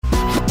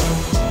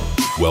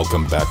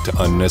Welcome back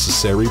to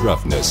Unnecessary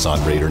Roughness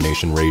on Raider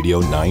Nation Radio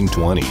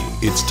 920.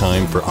 It's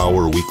time for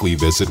our weekly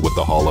visit with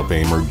the Hall of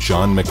Famer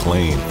John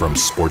McCLAIN from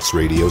Sports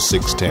Radio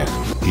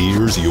 610.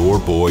 Here's your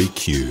boy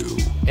Q.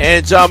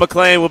 And John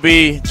McCLAIN will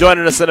be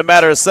joining us in a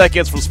matter of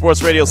seconds from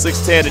Sports Radio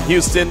 610 in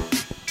Houston.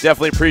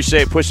 Definitely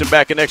appreciate pushing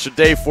back an extra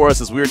day for us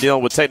as we were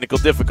dealing with technical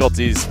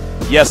difficulties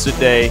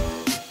yesterday.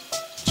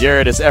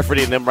 Jared is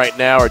efforting them right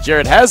now, or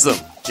Jared has them.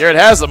 Jared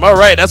has them. All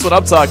right, that's what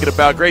I'm talking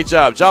about. Great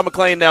job. John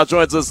McCLAIN now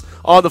joins us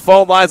on the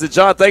phone lines. And,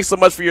 John, thanks so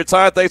much for your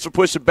time. Thanks for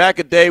pushing back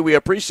a day. We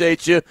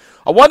appreciate you.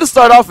 I wanted to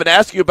start off and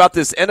ask you about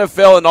this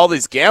NFL and all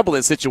these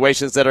gambling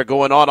situations that are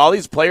going on, all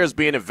these players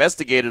being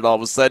investigated all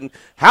of a sudden.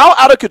 How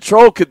out of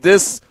control could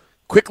this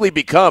quickly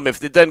become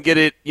if it doesn't get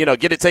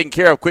it taken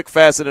care of quick,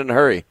 fast, and in a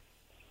hurry?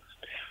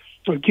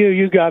 Well, Q,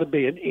 you got to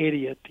be an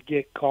idiot to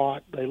get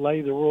caught. They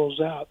lay the rules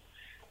out.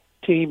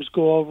 Teams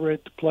go over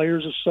it. The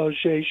Players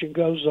Association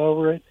goes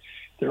over it.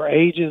 Their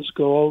agents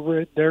go over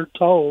it. They're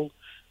told,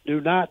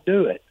 do not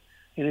do it.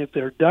 And if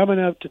they're dumb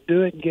enough to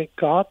do it and get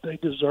caught, they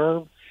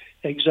deserve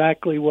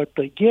exactly what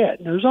they get.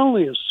 And there's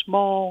only a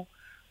small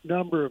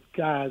number of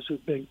guys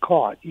who've been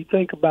caught. You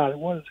think about it,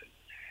 what is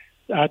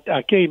it?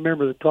 I can't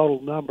remember the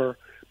total number,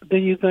 but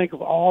then you think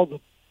of all the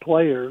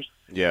players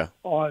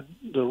on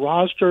the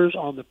rosters,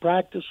 on the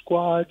practice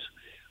squads,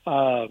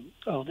 on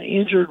the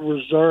injured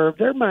reserve.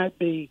 There might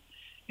be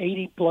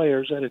 80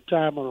 players at a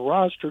time on a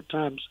roster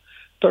times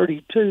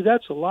 32.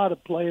 That's a lot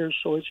of players,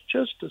 so it's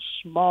just a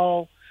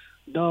small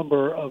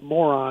number of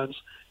morons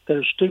that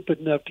are stupid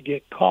enough to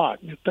get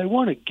caught. And if they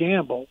want to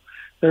gamble,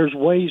 there's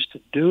ways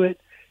to do it,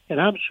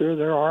 and I'm sure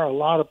there are a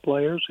lot of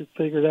players who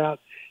figured out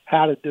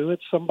how to do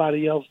it.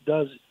 Somebody else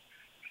does it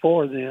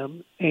for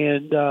them,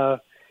 and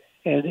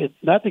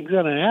nothing's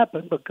going to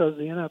happen because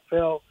the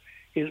NFL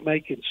is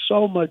making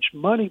so much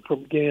money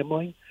from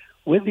gambling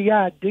with the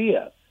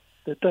idea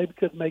that they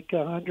could make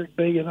 $100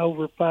 billion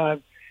over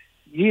 5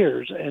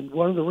 years. And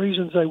one of the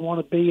reasons they want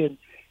to be in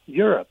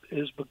Europe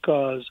is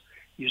because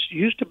you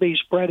used to be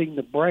spreading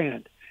the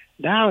brand.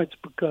 Now it's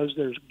because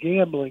there's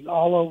gambling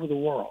all over the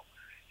world,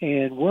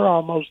 and we're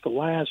almost the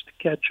last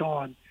to catch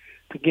on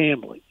to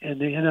gambling.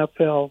 And the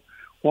NFL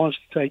wants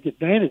to take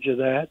advantage of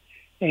that,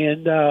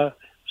 and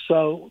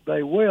so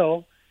they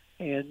will.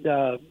 And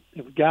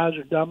if guys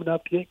are dumb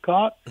enough to get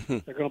caught,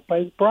 they're going to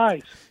pay the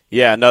price.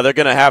 Yeah, no, they're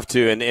going to have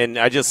to. And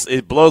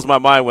it blows my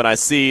mind when I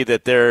see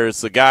that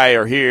there's a guy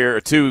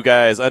or two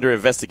guys under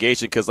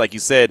investigation because, like you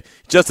said,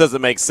 it just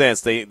doesn't make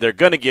sense. They're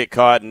going to get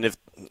caught, and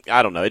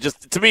I don't know.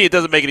 To me, it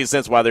doesn't make any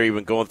sense why they're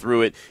even going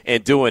through it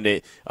and doing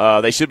it.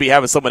 They should be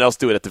having someone else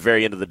do it at the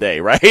very end of the day,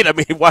 right? I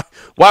mean,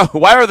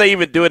 why are they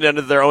even doing it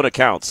under their own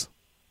accounts?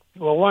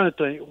 Well, one of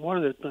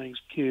the things,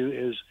 Q,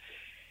 is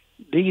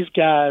these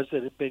guys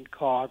that have been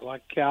caught,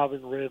 like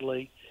Calvin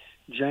Ridley,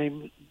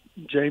 Jameson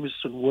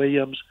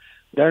Williams,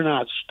 they're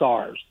not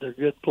stars. They're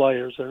good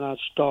players. They're not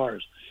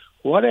stars.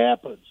 What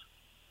happens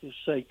is,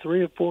 say,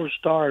 3 or 4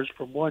 stars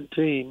from one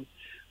team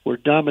were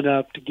dumb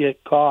enough to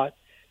get caught,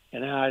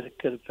 and how it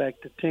could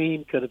affect the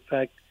team, it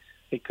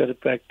could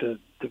affect the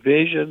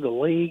division, the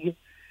league,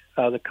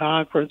 the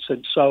conference,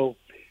 and so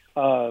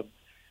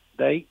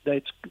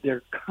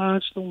they're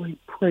constantly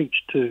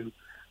preached to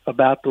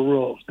about the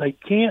rules. They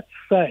can't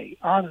say,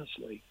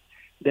 honestly,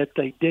 that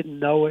they didn't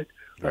know it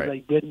or they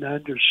didn't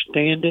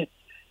understand it.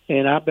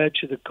 And I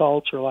bet you the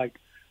Colts are like,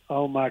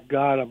 oh, my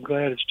God, I'm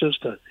glad it's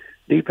just a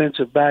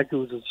defensive back who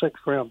was a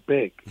 6th-round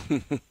pick.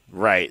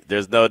 Right.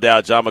 There's no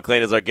doubt. John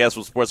McCLAIN is our guest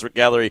from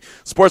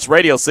Sports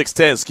Radio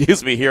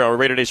 610, here on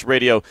Raider Nation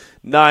Radio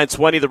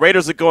 920. The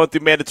Raiders are going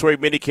through mandatory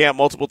minicamp.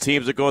 Multiple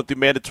teams are going through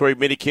mandatory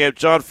minicamp.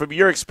 John, from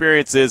your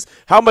experiences,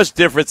 how much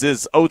difference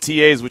is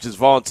OTAs, which is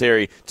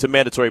voluntary, to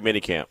mandatory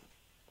minicamp?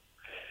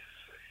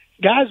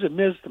 Guys that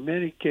miss the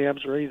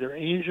minicamps are either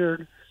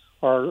injured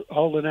or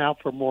holding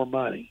out for more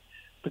money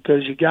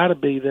because you got to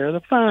be there. The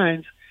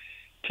fines,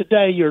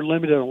 today you're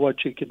limited on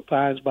what you can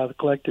fine by the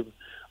collective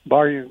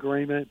bargaining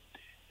agreement.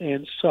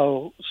 And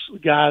so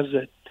guys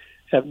that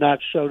have not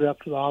showed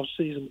up to the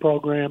off-season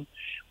program,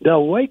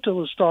 they'll wait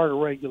till the start of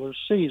regular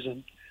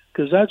season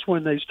because that's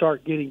when they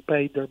start getting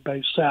paid their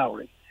base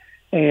salary.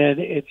 And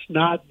it's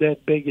not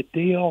that big a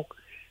deal.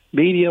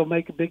 Media will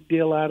make a big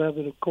deal out of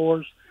it, of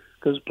course,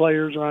 because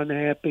players are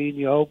unhappy, and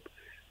you hope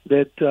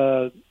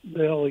that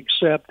they'll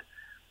accept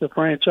the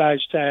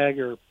franchise tag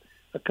or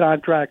a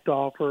contract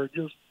offer,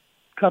 just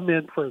come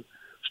in for the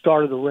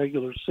start of the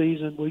regular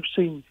season. We've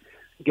seen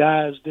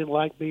guys didn't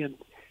like being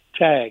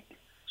tagged,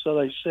 so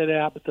they sit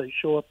out, but they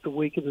show up the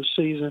week of the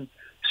season,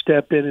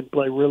 step in and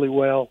play really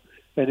well,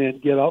 and then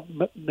get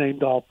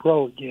named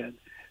All-Pro again.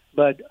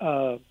 But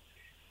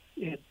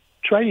in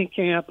training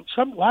camp,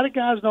 a lot of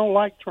guys don't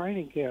like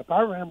training camp.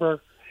 I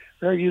remember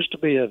there used to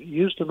be a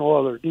Houston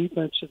Oilers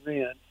defensive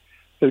end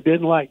who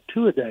didn't like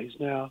two-a-days.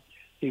 Now,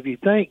 if you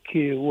think,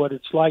 Q, what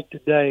it's like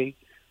today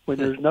when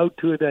there's no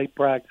two-a-day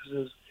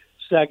practices,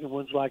 second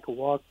one's like a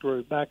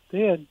walkthrough. Back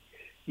then,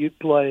 you'd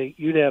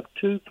have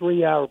 2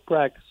 3-hour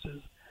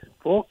practices,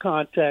 full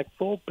contact,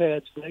 full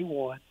pads day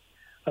one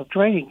of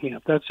training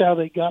camp. That's how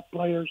they got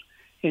players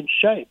in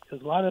shape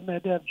because a lot of them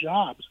had to have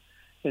jobs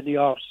in the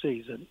off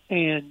season.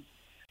 And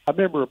I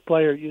remember a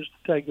player used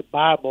to take a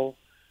Bible,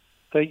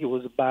 I think it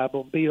was a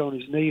Bible, and beat on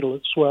his needle.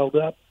 It swelled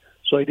up,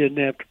 so he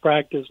didn't have to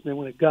practice. And then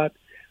when it got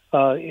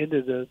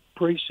into the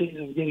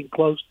preseason, getting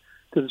close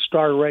to the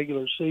start of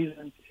regular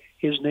season,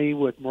 his knee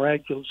would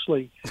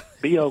miraculously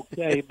be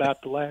okay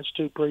about the last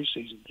 2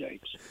 preseason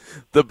games.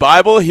 The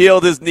Bible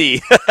healed his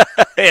knee.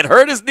 It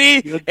hurt his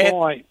knee, Good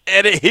point.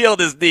 and it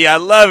healed his knee. I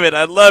love it.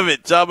 I love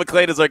it. John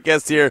McCLAIN is our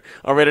guest here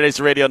on Raider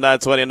Nation Radio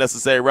 920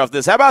 Unnecessary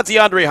Roughness. How about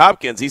DeAndre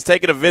Hopkins? He's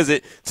taking a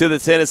visit to the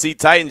Tennessee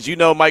Titans. You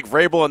know Mike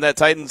Vrabel and that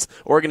Titans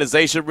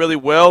organization really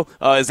well.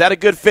 Is that a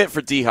good fit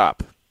for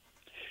D-Hop?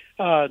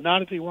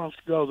 Not if he wants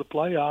to go to the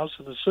playoffs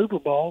and the Super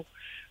Bowl.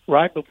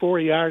 Right before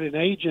he hired an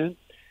agent,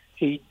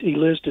 he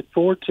listed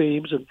 4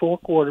 teams and 4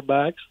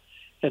 quarterbacks,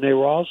 and they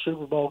were all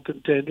Super Bowl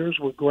contenders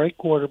with great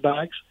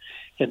quarterbacks.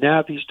 And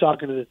now if he's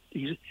talking to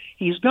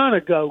he's going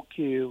to go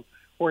Q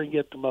where he can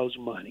get the most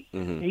money.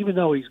 Mm-hmm. Even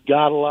though he's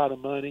got a lot of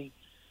money,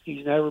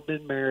 he's never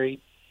been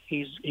married.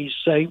 He's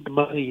saved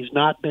money. He's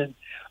not been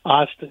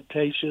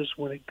ostentatious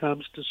when it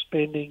comes to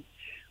spending.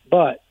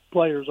 But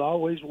players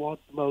always want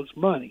the most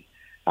money.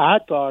 I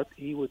thought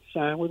he would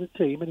sign with a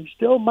team, and he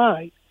still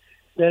might,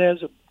 that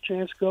has a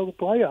chance to go to the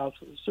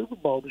playoffs in the Super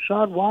Bowl.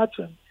 Deshaun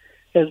Watson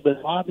has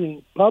been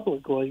lobbying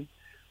publicly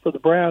for the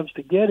Browns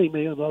to get him,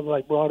 even though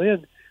they brought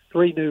in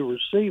 3 new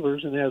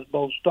receivers and has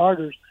both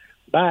starters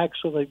back,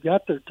 so they've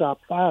got their top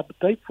 5. But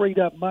they freed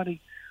up money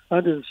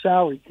under the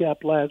salary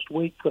cap last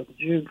week for the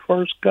June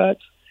 1st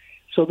cuts,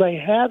 so they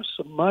have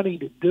some money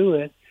to do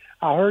it.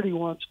 I heard he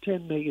wants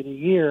 $10 million a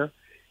year,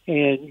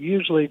 and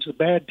usually it's the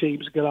bad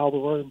teams that get all the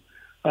room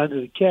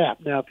under the cap.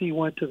 Now, if he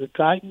went to the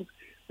Titans,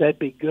 that'd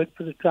be good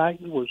for the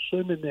Titans. We're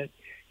assuming that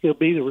he'll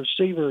be the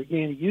receiver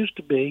again he used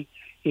to be.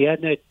 He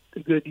hadn't had a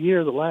good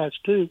year the last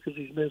 2 because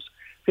he's missed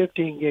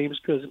 15 games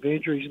because of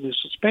injuries and his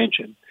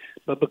suspension.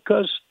 But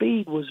because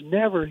speed was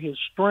never his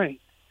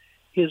strength,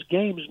 his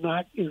game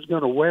is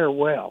going to wear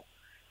well.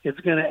 It's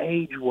going to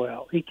age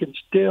well. He can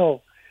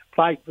still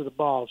fight for the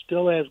ball,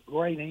 still has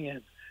great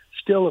hands,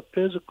 still a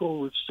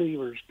physical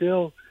receiver,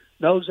 still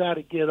knows how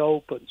to get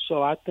open.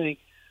 So I think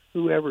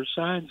whoever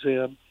signs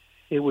him,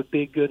 it would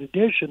be a good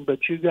addition,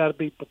 but you got to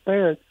be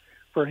prepared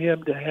for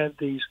him to have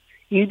these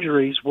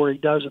injuries where he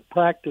doesn't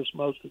practice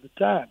most of the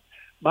time.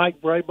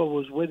 Mike Vrabel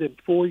was with him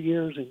 4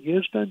 years in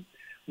Houston.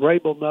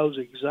 Vrabel knows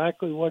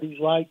exactly what he's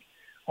like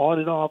on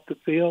and off the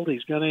field.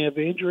 He's going to have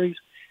injuries,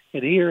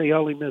 and here he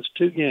only missed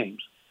 2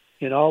 games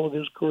in all of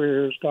his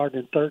career,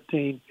 starting in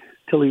 13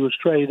 till he was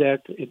traded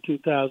after in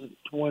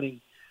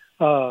 2020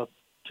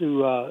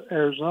 to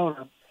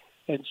Arizona.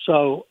 And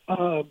so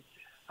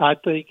I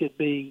think it'd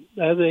be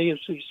the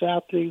AFC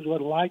South teams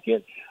would like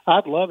it.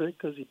 I'd love it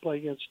because he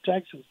played against the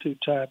Texans 2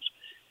 times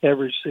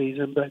every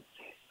season. But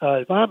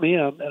if I'm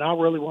him and I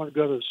really want to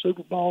go to the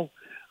Super Bowl,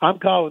 I'm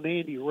calling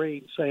Andy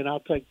Reid and saying I'll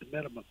take the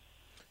minimum.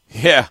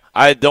 Yeah,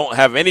 I don't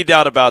have any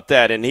doubt about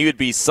that, and he would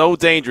be so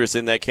dangerous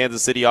in that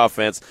Kansas City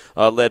offense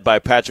led by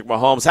Patrick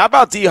Mahomes. How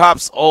about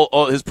D-Hop's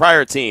his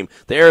prior team,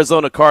 the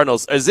Arizona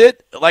Cardinals? Is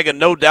it like a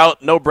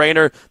no-doubt,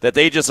 no-brainer that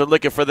they just are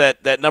looking for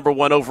that number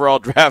 1 overall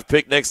draft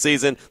pick next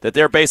season, that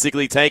they're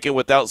basically tanking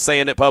without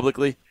saying it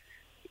publicly?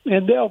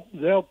 And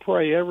they'll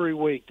pray every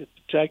week that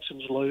the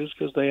Texans lose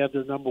because they have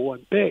their number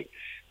 1 pick.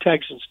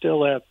 Texans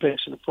still have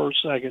picks in the 1st,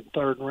 2nd,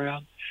 3rd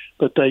round,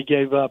 but they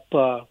gave up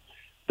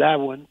that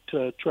one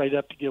to trade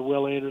up to get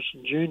Will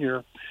Anderson Jr.,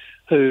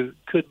 who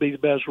could be the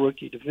best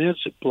rookie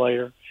defensive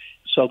player.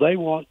 So they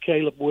want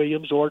Caleb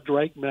Williams or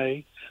Drake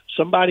May.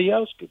 Somebody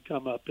else could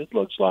come up. It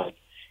looks like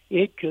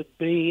it could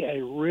be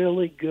a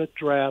really good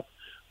draft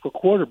for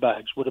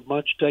quarterbacks with a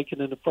bunch taken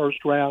in the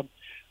 1st round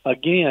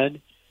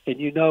again. And,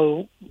 you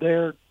know,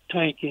 they're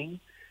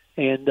tanking.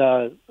 And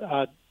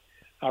I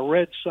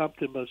read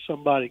something by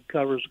somebody who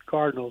covers the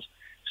Cardinals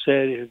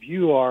said if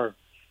you are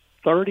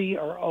 30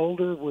 or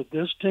older with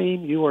this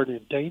team, you are an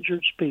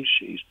endangered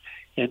species.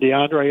 And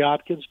DeAndre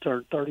Hopkins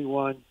turned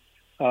 31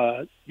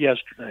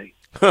 yesterday.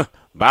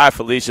 Bye,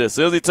 Felicia. As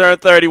soon as he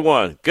turned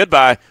 31,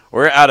 goodbye.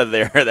 We're out of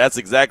there. That's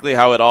exactly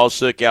how it all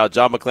shook out.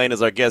 John McCLAIN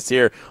is our guest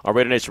here on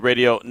Raider Nation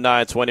Radio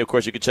 920. Of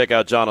course, you can check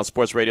out John on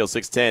Sports Radio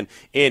 610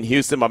 in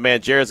Houston. My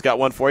man Jared's got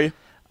one for you.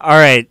 All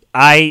right.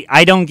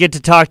 I don't get to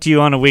talk to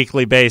you on a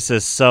weekly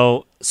basis.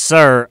 So,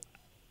 sir,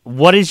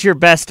 what is your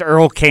best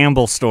Earl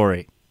Campbell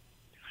story?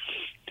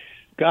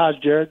 Gosh,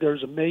 Jared,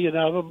 there's a million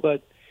of them,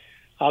 but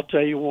I'll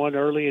tell you one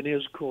early in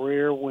his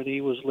career when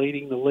he was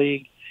leading the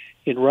league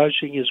in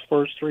rushing his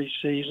first 3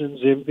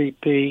 seasons,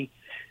 MVP,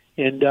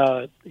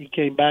 and he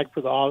came back for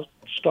the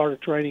start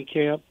of training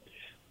camp.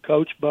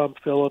 Coach Bum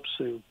Phillips,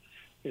 who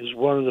is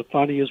one of the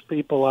funniest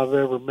people I've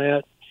ever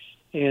met,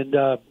 and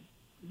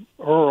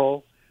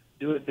Earl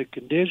doing the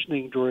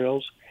conditioning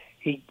drills,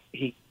 he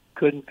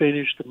couldn't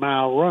finish the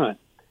mile run.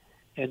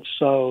 And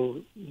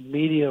so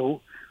media,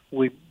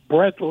 we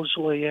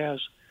breathlessly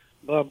asked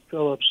Bum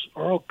Phillips,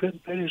 Earl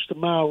couldn't finish the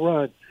mile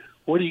run.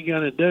 What are you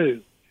going to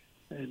do?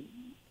 And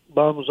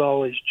Bum was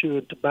always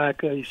chewing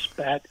tobacco. He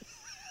spat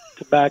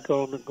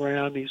tobacco on the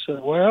ground. He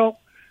said, well,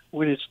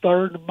 when it's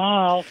 3rd and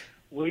mile,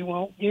 we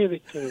won't give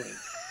it to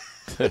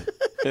him.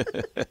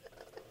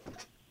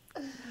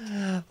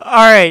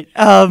 All right.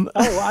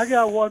 I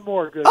got one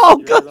more good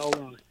one. Good. Hold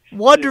on.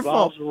 Wonderful. It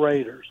involves the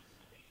Raiders.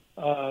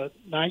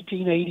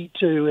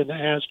 1982 in the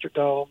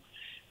Astrodome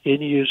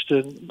in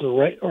Houston,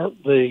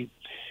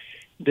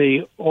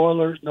 the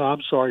Oilers. No,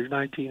 I'm sorry,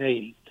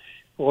 1980.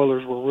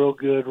 Oilers were real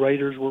good.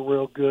 Raiders were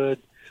real good.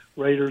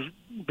 Raiders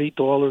beat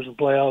the Oilers in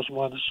playoffs and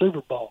won the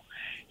Super Bowl.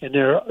 And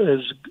there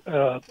is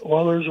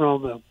Oilers are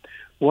on the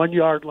 1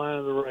 yard line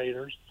of the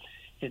Raiders,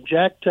 and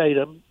Jack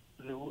Tatum.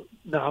 No,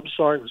 I'm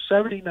sorry, it was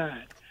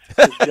 79.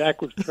 Because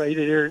Jack was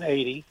traded here in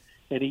 80,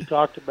 and he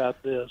talked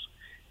about this.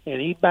 And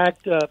he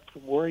backed up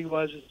from where he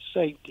was in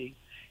safety,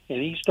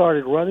 and he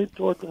started running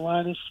toward the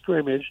line of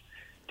scrimmage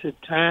to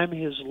time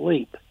his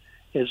leap.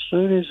 As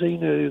soon as he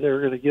knew they were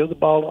going to give the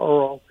ball to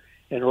Earl,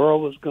 and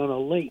Earl was going to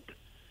leap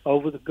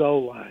over the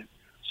goal line.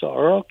 So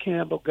Earl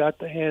Campbell got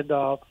the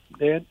handoff,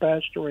 Dan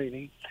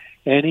Pastorini,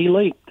 and he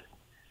leaped.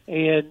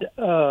 And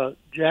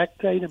Jack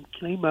Tatum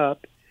came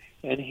up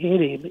and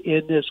hit him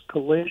in this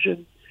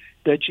collision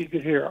that you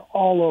could hear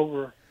all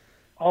over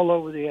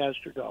the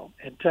Astrodome.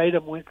 And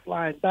Tatum went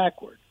flying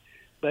backward.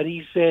 But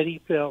he said he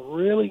felt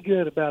really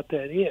good about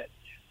that hit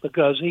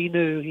because he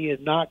knew he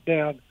had knocked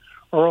down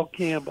Earl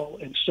Campbell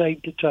and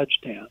saved a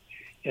touchdown.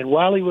 And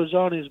while he was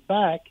on his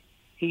back,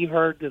 he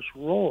heard this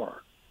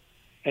roar.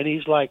 And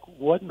he's like,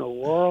 what in the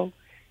world?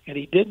 And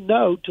he didn't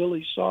know till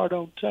he saw it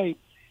on tape.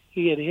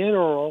 He had hit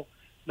Earl,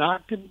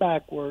 knocked him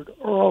backward.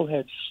 Earl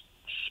had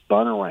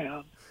spun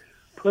around,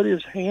 put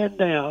his hand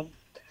down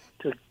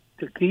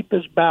to keep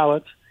his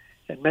balance,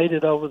 and made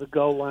it over the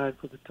goal line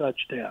for the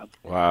touchdown.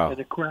 Wow. And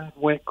the crowd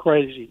went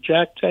crazy.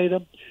 Jack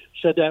Tatum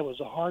said that was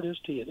the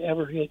hardest he had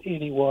ever hit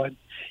anyone.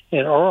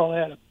 And Earl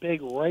had a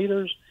big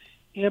Raiders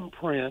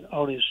imprint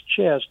on his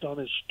chest, on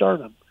his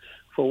sternum,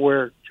 for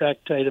where Jack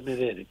Tatum had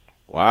hit him.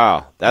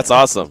 Wow, that's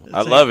awesome.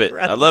 I love it.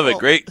 I love it.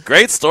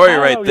 Great story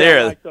right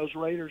there. Like those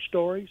Raiders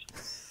stories.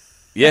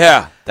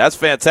 Yeah, that's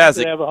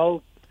fantastic. They have a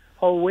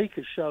whole week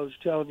of shows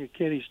telling you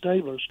Kenny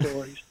Stabler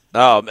stories.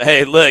 Oh,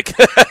 hey, look.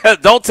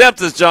 Don't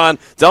tempt us, John.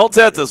 Don't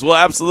tempt us. We'll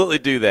absolutely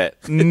do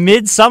that.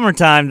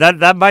 Mid-summertime,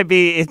 that might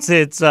be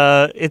it's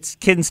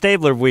Ken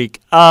Stabler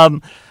week. All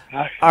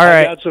right.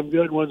 I got some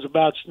good ones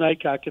about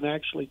Snake I can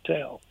actually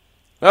tell.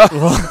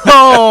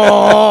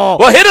 Oh.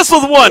 Well, hit us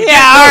with one.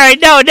 Yeah, all right.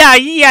 No,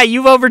 yeah,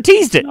 you've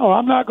over-teased it. No,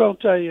 I'm not going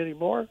to tell you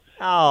anymore.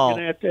 Oh.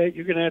 You're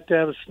going to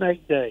have a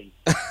Snake Day.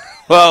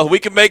 Well, we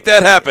can make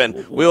that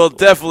happen. We will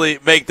definitely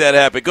make that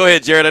happen. Go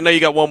ahead, Jared. I know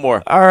you got one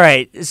more. All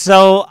right.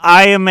 So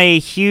I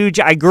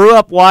grew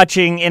up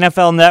watching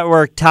NFL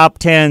Network Top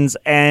 10s,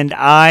 and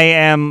I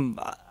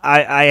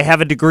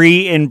have a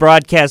degree in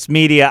broadcast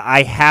media.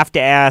 I have to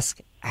ask,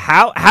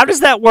 how does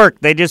that work?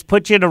 They just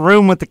put you in a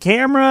room with the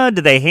camera?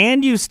 Do they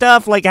hand you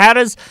stuff? Like, how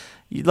does,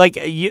 like,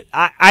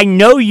 I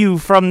know you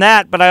from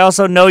that, but I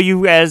also know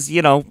you as,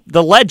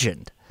 the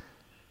legend.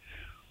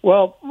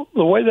 Well,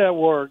 the way that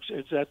works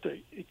is that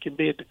it can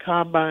be at the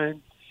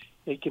combine,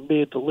 it can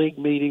be at the league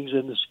meetings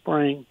in the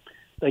spring.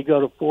 They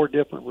go to 4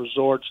 different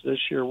resorts.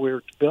 This year we're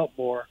at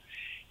Biltmore.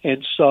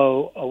 And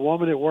so a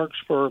woman that works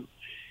for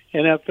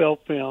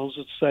NFL Films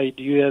would say,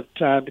 do you have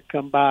time to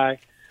come by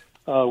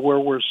where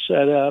we're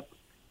set up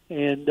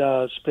and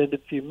spend a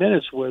few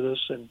minutes with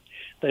us? And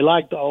they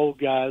like the old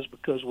guys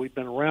because we've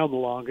been around the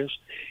longest.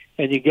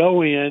 And you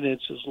go in,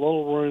 it's this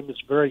little room,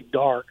 it's very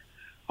dark,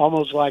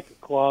 almost like a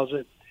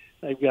closet.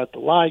 They've got the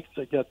lights,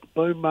 they've got the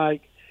boom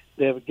mic,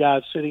 they have a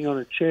guy sitting on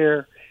a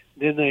chair,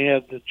 then they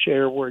have the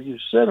chair where you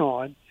sit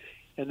on,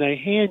 and they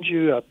hand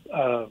you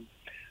a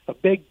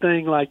big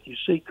thing like you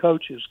see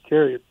coaches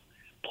carry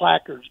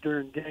placards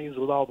during games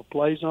with all the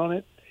plays on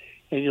it,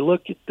 and you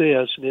look at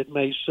this, and it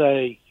may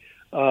say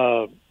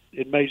goes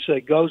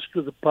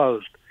to the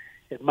post.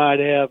 It might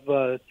have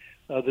the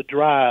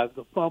drive,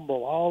 the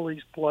fumble, all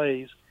these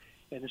plays,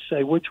 and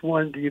say, which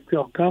one do you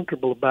feel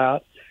comfortable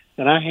about?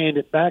 And I hand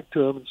it back to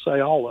them and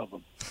say all of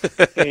them.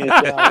 And,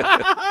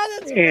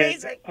 That's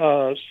amazing.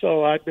 And,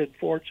 so I've been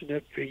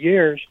fortunate for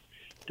years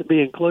to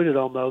be included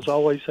on those. I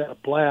always had a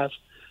blast,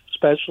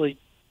 especially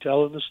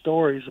telling the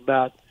stories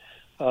about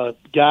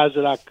guys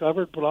that I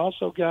covered, but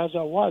also guys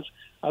I watched.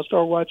 I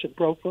started watching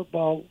pro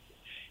football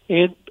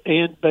and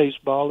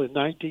baseball in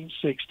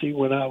 1960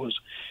 when I was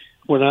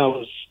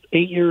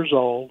 8 years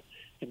old,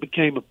 and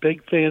became a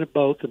big fan of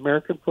both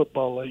American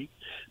Football League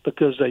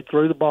because they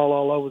threw the ball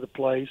all over the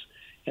place.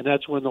 And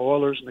that's when the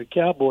Oilers and the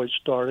Cowboys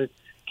started.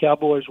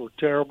 Cowboys were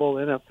terrible.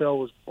 NFL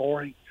was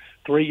boring,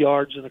 3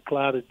 yards in a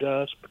cloud of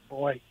dust. But,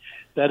 boy,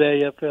 that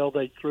AFL,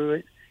 they threw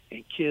it,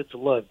 and kids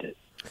loved it.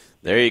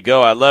 There you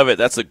go. I love it.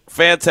 That's a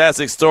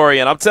fantastic story.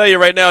 And I'm telling you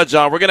right now,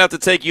 John, we're going to have to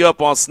take you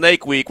up on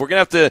Snake Week. We're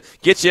going to have to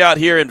get you out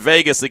here in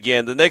Vegas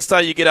again. The next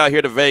time you get out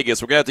here to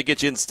Vegas, we're going to have to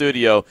get you in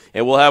studio,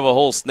 and we'll have a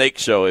whole snake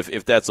show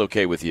if that's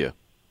okay with you.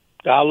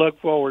 I look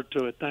forward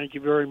to it. Thank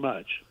you very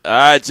much. All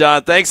right,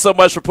 John. Thanks so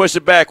much for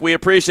pushing back. We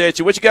appreciate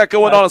you. What you got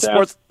going on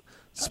Sports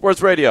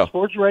Radio?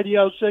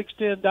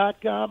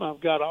 SportsRadio610.com.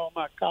 I've got all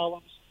my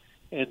columns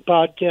and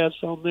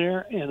podcasts on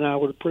there, and I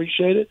would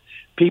appreciate it.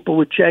 People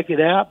would check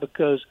it out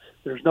because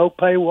there's no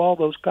paywall.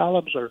 Those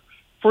columns are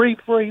free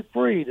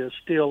to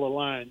steal a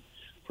line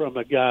from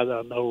a guy that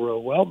I know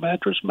real well,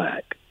 Mattress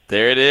Mac.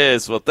 There it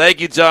is. Well,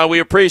 thank you, John. We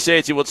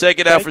appreciate you. We'll check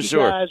it out for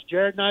sure. Guys.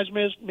 Jared, nice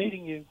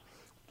meeting you.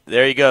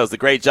 There he goes, the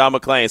great John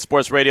McClain,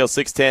 Sports Radio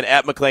 610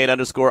 at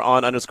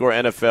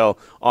McClain_on_NFL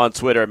on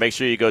Twitter. Make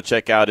sure you go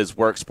check out his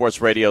work,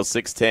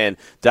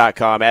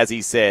 sportsradio610.com. As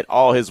he said,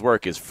 all his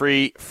work is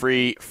free.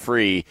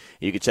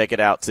 You can check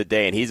it out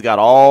today. And he's got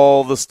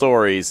all the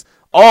stories.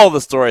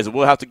 And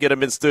we'll have to get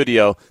him in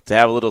studio to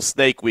have a little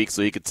snake week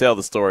so he can tell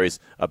the stories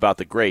about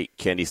the great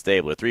Kenny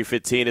Stabler.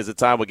 3:15 is the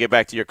time. We'll get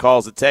back to your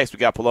calls and texts. We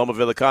got Paloma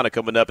VILLICANA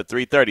coming up at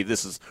 3:30.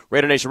 This is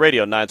Raider Nation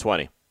Radio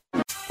 920.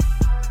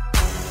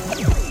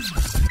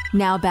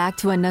 Now back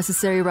to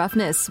Unnecessary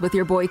Roughness with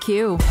your boy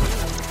Q.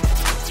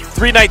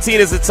 3:19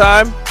 is the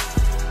time.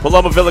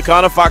 Paloma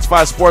VILLICANA, Fox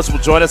 5 Sports, will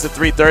join us at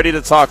 3:30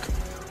 to talk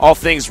all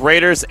things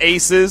Raiders,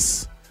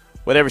 Aces,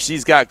 whatever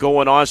she's got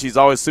going on. She's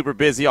always super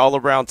busy all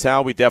around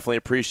town. We definitely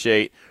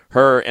appreciate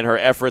her and her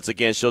efforts.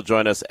 Again, she'll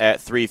join us at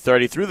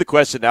 3:30. Threw the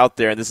question out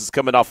there, and this is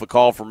coming off a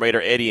call from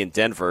Raider Eddie in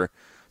Denver,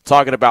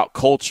 talking about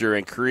culture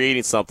and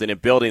creating something and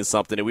building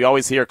something. And we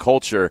always hear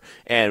culture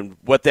and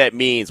what that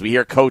means. We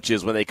hear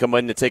coaches when they come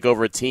in to take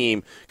over a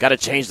team, got to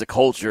change the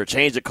culture.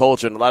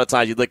 And a lot of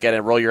times you look at it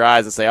and roll your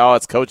eyes and say, oh,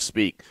 it's coach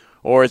speak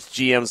or it's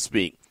GM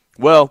speak.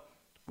 Well,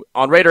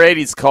 on Raider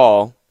Eddie's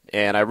call,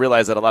 and I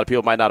realize that a lot of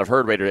people might not have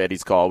heard Raider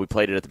Eddie's call. We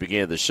played it at the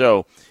beginning of the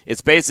show.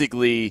 It's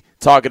basically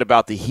talking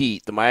about the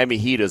Heat, the Miami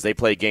Heat, as they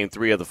play Game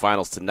 3 of the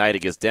finals tonight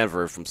against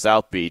Denver from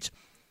South Beach.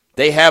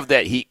 They have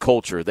that Heat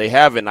culture. They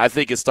have it, and I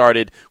think it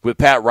started with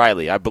Pat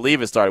Riley. I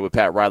believe it started with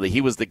Pat Riley.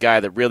 He was the guy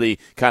that really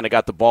kind of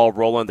got the ball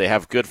rolling. They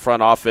have good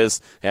front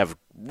office, have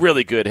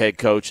really good head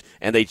coach,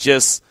 and they're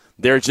just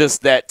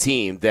that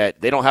team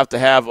that they don't have to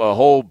have a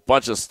whole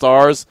bunch of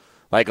stars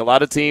like a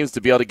lot of teams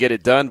to be able to get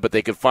it done, but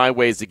they can find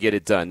ways to get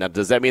it done. Now,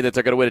 does that mean that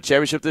they're going to win a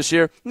championship this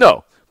year?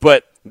 No,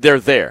 but they're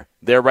there.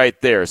 They're right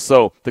there.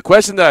 So the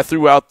question that I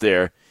threw out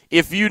there,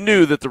 if you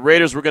knew that the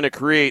Raiders were going to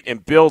create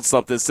and build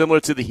something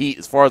similar to the Heat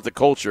as far as the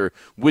culture,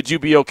 would you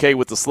be okay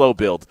with the slow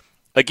build?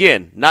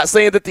 Again, not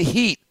saying that the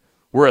Heat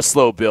were a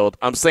slow build.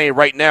 I'm saying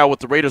right now what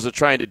the Raiders are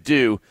trying to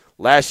do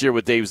last year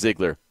with Dave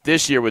Ziegler,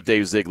 this year with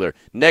Dave Ziegler,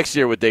 next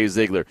year with Dave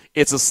Ziegler,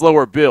 it's a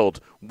slower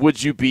build.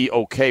 Would you be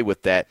okay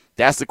with that?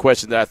 That's the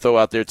question that I throw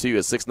out there to you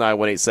at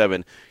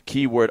 69187,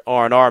 keyword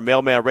R&R.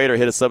 Mailman Raider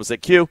hit us up and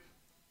said, Q,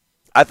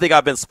 I think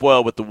I've been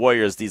spoiled with the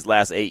Warriors these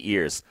last 8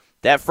 years.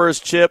 That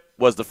first chip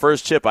was the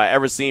first chip I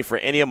ever seen for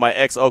any of my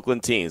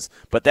ex-Oakland teams.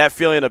 But that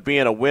feeling of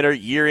being a winner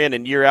year in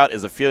and year out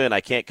is a feeling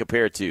I can't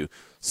compare to.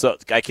 So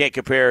I can't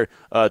compare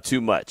too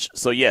much.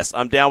 So, yes,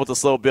 I'm down with the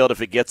slow build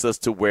if it gets us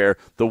to where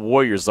the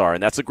Warriors are.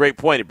 And that's a great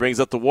point. It brings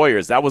up the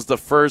Warriors. That was the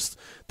first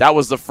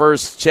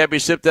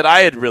championship that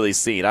I had really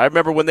seen. I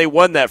remember when they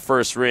won that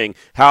first ring,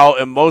 how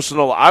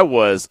emotional I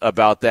was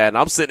about that. And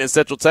I'm sitting in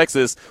Central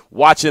Texas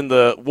watching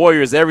the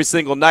Warriors every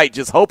single night,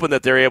 just hoping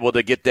that they're able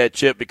to get that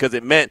chip because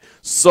it meant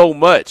so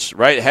much,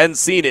 right? Hadn't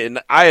seen it. And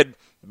I had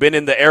been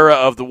in the era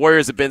of the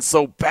Warriors had been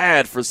so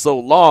bad for so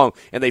long,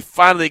 and they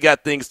finally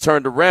got things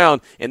turned around,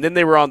 and then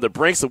they were on the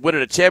brinks of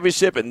winning a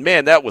championship, and,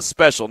 man, that was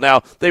special.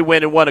 Now, they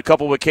went and won a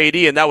couple with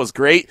KD, and that was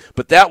great,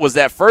 but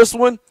that first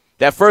one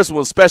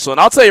was special. And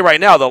I'll tell you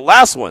right now, the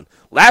last one,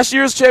 last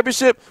year's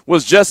championship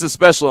was just as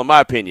special in my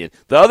opinion.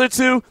 The other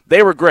two,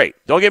 they were great.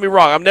 Don't get me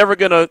wrong. I'm never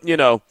going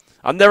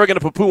to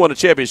poo-poo on a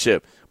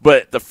championship,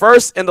 but the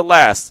first and the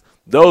last,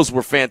 those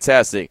were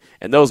fantastic,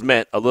 and those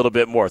meant a little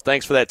bit more.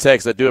 Thanks for that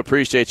text. I do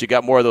appreciate you.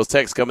 Got more of those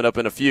texts coming up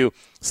in a few.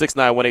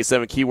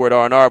 69187, keyword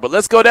R&R. But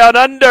let's go down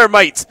under,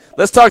 mate.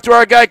 Let's talk to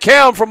our guy,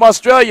 Cam from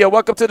Australia.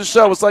 Welcome to the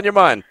show. What's on your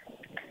mind?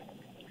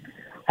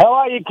 How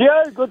are you, Q?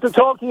 Good to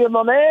talk to you,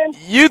 my man.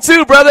 You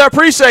too, brother. I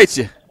appreciate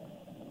you.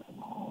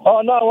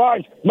 Oh, no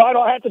worries. Mate,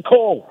 I had to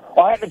call.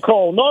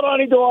 Not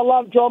only do I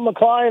love John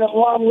McClain and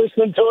love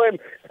listening to him,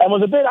 and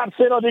was a bit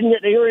upset I didn't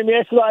get to hear him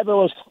yesterday, but I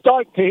was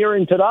stoked to hear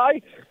him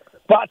today.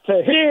 But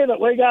to hear that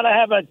we're going to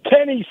have a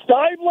Kenny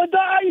Stabler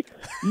day,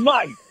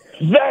 mate,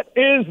 that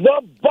is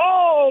the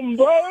bomb,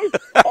 bro.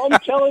 I'm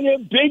telling you,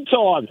 big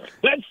time.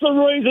 That's the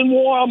reason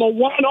why I'm a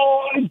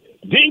one-eyed,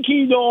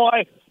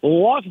 dinky-eyed,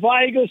 Las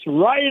Vegas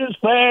Raiders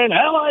fan,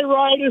 LA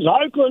Raiders,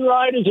 Oakland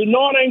Raiders in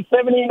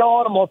 1979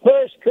 on my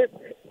first trip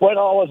when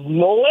I was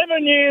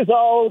 11 years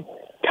old,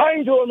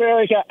 came to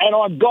America, and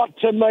I got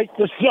to meet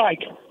the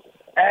Snake.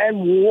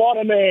 And what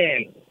a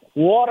man.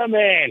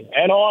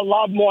 And I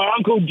love my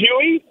Uncle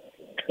Dewey,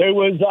 who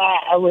was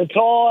a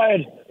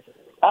retired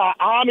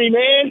Army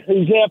man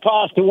who's now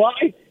passed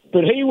away,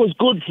 but he was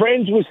good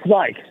friends with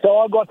Snake. So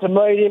I got to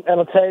meet him,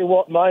 and I'll tell you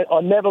what, mate, I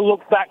never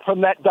looked back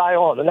from that day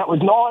on, and that was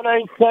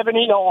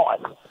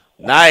 1979.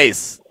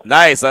 Nice.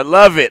 I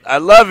love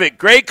it.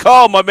 Great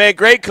call, my man.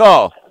 Great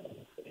call.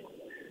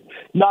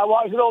 No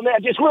worries at all. Now,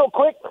 just real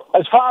quick,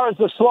 as far as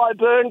the slow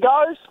burn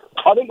goes,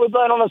 I think we've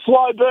been on a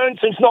slow burn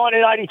since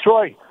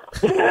 1983.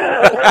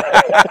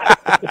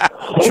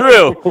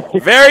 True.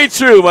 Very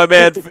true, my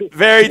man.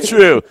 Very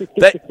true.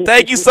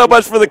 Thank you so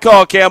much for the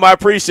call, Cam. I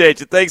appreciate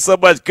you. Thanks so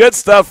much. Good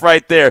stuff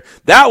right there.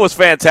 That was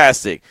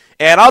fantastic.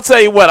 And I'll tell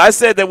you what, I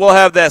said that we'll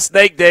have that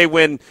snake day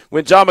when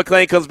John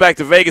McCLAIN comes back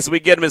to Vegas and we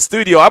get him in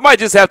studio. I might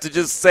just have to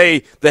just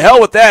say the hell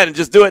with that and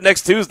just do it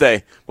next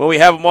Tuesday when we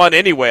have him on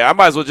anyway. I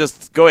might as well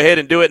just go ahead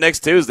and do it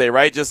next Tuesday,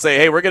 right? Just say,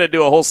 hey, we're going to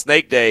do a whole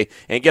snake day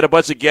and get a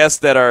bunch of guests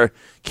that are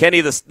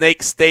Kenny the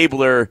Snake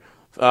Stabler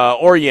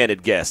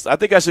oriented guests. I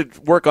think I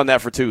should work on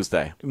that for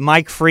Tuesday.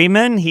 Mike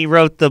Freeman, he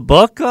wrote the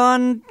book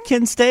on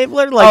Ken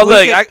Stabler.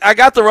 I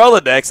got the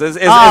Rolodex.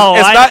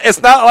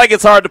 It's not like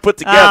it's hard to put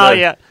together. Oh,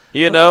 yeah.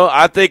 You know,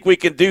 I think we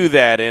can do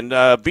that. And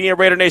being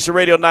Raider Nation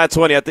Radio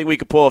 920, I think we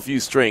can pull a few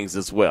strings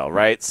as well,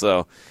 right?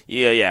 So,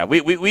 yeah.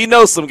 We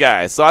know some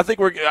guys. So I think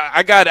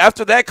I got,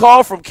 after that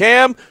call from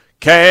Cam,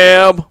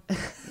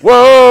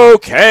 whoa,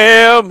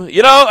 Cam.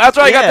 You know,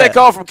 after I got that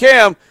call from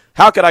Cam,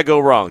 how could I go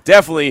wrong?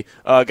 Definitely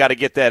got to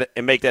get that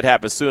and make that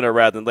happen sooner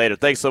rather than later.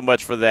 Thanks so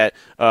much for that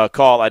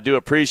call. I do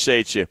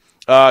appreciate you.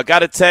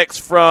 Got a text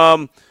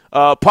from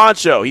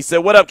Poncho. He said,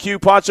 what up, Q?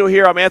 Poncho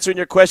here. I'm answering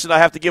your question. I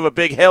have to give a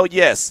big hell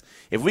yes.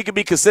 If we could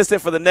be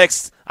consistent for the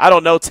next,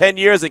 10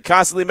 years and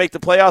constantly make the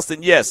playoffs,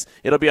 then yes,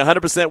 it'll be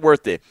 100%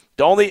 worth it.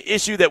 The only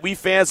issue that we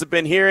fans have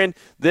been hearing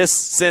this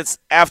since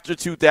after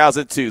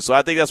 2002. So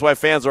I think that's why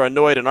fans are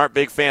annoyed and aren't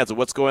big fans of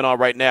what's going on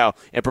right now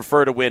and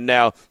prefer to win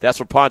now. That's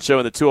for Poncho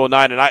in the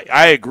 209. And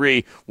I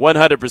agree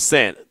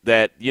 100%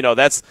 that,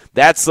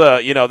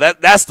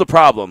 that's the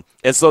problem.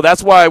 And so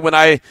that's why when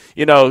I,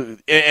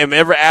 am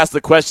ever asked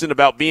the question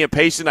about being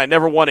patient, I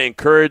never want to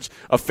encourage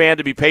a fan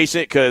to be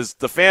patient because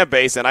the fan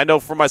base, and I know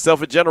for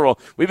myself in general,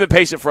 we've been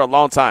patient for a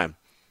long time,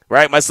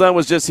 right? My son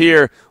was just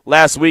here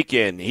last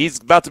weekend. He's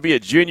about to be a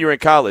junior in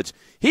college.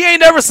 He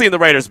ain't never seen the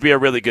Raiders be a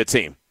really good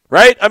team,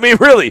 right? I mean,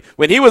 really,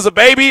 when he was a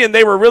baby and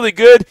they were really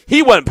good,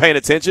 he wasn't paying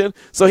attention.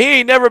 So he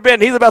ain't never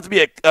been. He's about to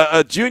be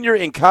a junior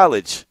in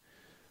college.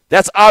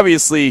 That's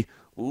obviously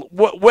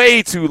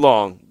way too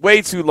long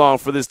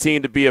for this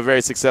team to be a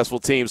very successful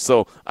team.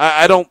 So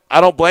I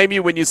don't blame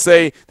you when you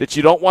say that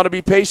you don't want to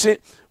be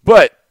patient,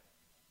 but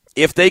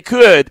if they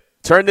could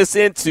turn this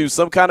into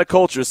some kind of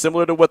culture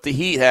similar to what the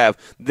Heat have,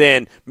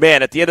 then,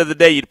 man, at the end of the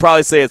day, you'd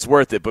probably say it's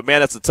worth it. But, man,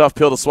 that's a tough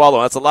pill to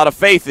swallow. That's a lot of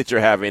faith that you're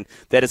having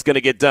that it's going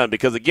to get done.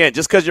 Because, again,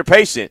 just because you're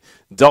patient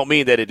don't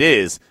mean that it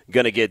is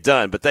going to get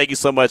done. But thank you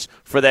so much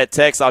for that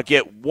text. I'll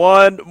get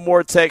one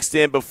more text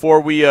in before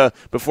we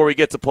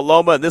get to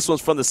Paloma. And this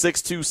one's from the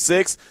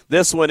 626.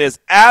 This one is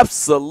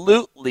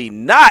absolutely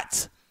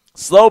not.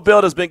 Slow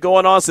build has been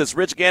going on since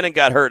Rich Gannon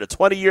got hurt. A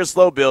 20-year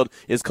slow build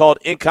is called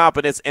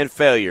incompetence and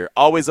failure.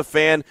 Always a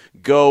fan,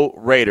 go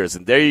Raiders.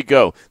 And there you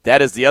go.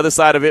 That is the other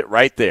side of it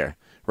right there,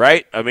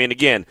 right? I mean,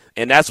 again,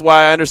 and that's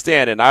why I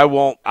understand, and I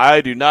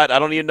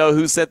don't even know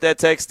who sent that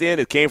text in.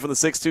 It came from the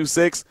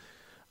 626.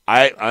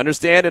 I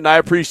understand and I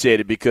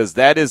appreciate it because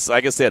that is,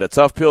 like I said, a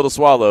tough pill to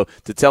swallow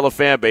to tell a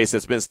fan base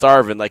that's been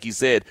starving, like you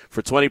said,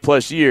 for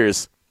 20-plus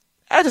years.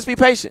 I'll just be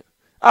patient.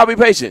 I'll be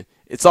patient.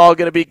 It's all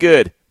going to be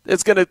good.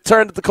 It's going to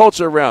turn the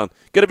culture around.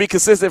 Going to be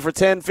consistent for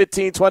 10,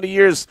 15, 20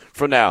 years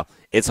from now.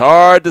 It's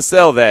hard to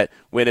sell that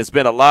when it's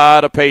been a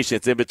lot of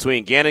patience in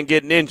between Gannon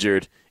getting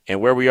injured and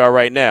where we are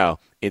right now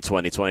in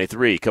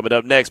 2023. Coming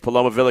up next,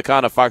 Paloma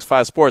Villicana, Fox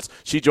 5 Sports.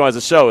 She joins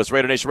the show. It's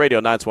Raider Nation Radio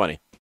 920.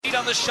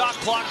 On the shot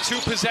clock,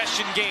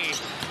 2-possession game.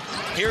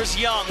 Here's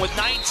Young with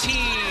 19.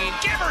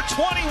 Give her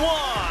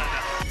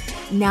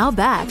 21. Now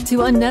back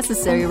to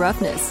Unnecessary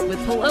Roughness.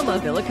 With Paloma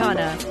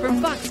Villicana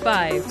from Fox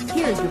 5.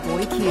 Here's your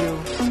boy Q.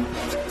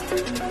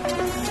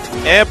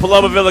 And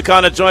Paloma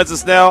Villicana joins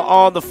us now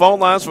on the phone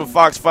lines from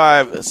Fox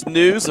 5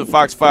 News and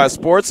Fox 5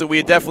 Sports, and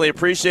we definitely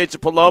appreciate you,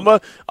 Paloma,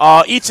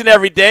 each and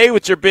every day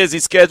with your busy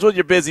schedule,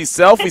 your busy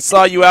self. We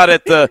saw you out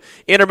at the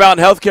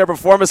Intermountain Healthcare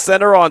Performance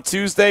Center on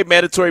Tuesday,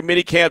 mandatory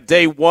minicamp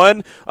day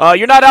 1.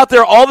 You're not out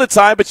there all the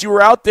time, but you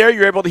were out there. You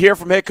were able to hear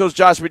from head coach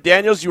Josh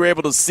McDaniels. You were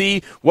able to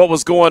see what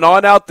was going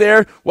on out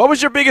there. What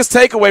was your biggest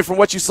takeaway from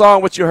what you saw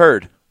and what you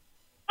heard?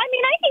 I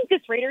mean, I think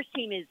this Raiders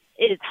team is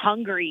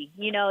hungry.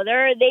 You know,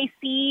 they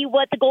see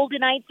what the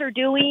Golden Knights are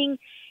doing.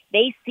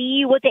 They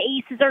see what the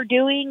Aces are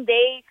doing.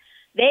 They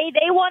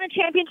want a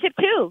championship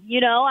too. You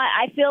know,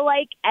 I feel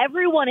like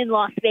everyone in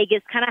Las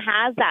Vegas kind of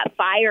has that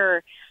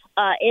fire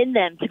in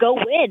them to go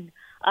win.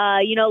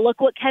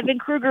 Look what Kevin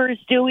Kruger is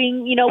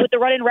doing, with the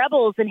Runnin'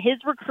 Rebels and his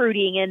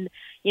recruiting. And,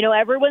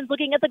 everyone's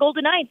looking at the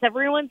Golden Knights.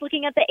 Everyone's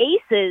looking at the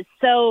Aces.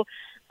 So,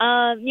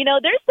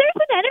 there's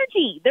an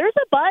energy. There's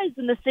a buzz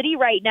in the city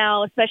right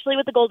now, especially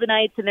with the Golden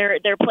Knights and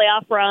their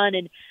playoff run,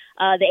 and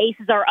the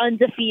Aces are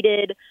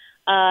undefeated.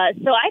 So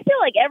I feel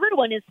like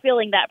everyone is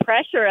feeling that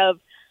pressure of,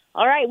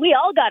 all right, we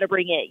all got to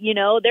bring it.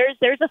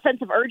 There's a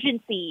sense of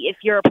urgency if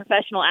you're a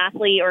professional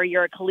athlete or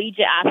you're a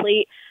collegiate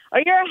athlete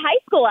or you're a high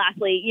school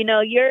athlete.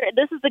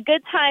 This is a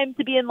good time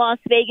to be in Las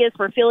Vegas.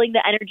 We're feeling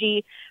the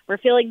energy. We're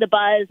feeling the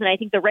buzz. And I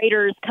think the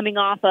Raiders coming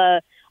off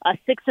a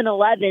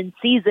 6-11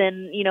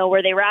 season,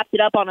 where they wrapped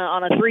it up on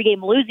a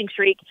 3-game losing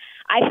streak.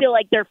 I feel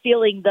like they're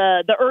feeling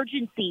the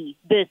urgency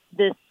this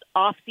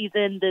off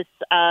season, this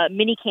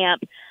mini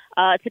camp,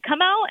 to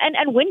come out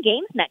and win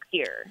games next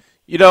year.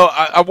 You know,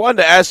 I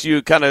wanted to ask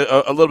you kind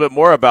of a little bit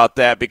more about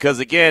that because,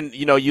 again,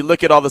 you know, you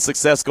look at all the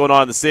success going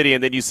on in the city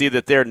and then you see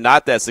that they're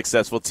not that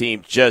successful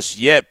team just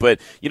yet. But,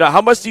 you know,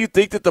 how much do you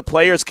think that the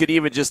players could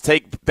even just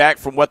take back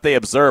from what they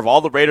observe? All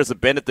the Raiders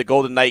have been at the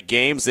Golden Knight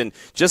games and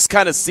just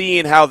kind of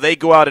seeing how they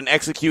go out and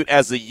execute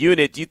as a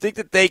unit. Do you think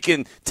that they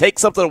can take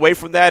something away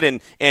from that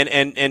and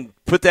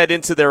put that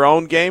into their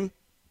own game?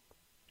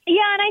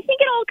 Yeah, and I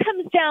think it all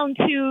comes down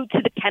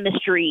to the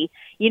chemistry.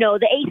 You know,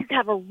 the Aces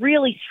have a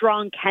really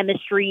strong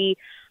chemistry.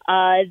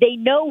 They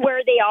know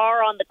where they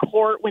are on the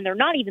court when they're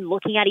not even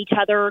looking at each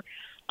other.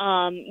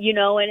 You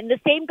know, and the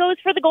same goes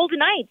for the Golden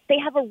Knights. They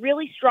have a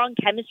really strong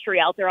chemistry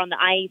out there on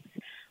the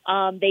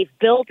ice. They've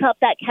built up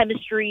that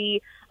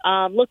chemistry.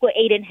 Look what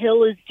Aiden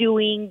Hill is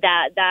doing,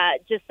 that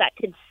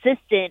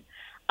consistent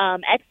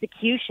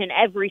execution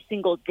every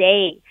single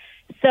day.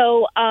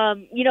 So,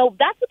 you know,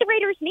 that's what the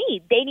Raiders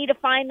need. They need to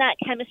find that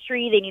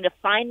chemistry. They need to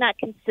find that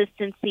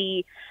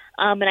consistency.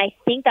 And I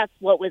think that's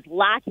what was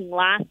lacking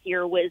last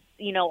year was,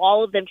 you know,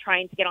 all of them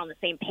trying to get on the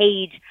same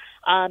page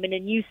in a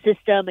new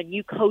system, a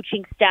new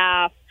coaching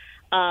staff.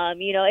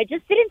 You know, it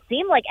just didn't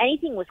seem like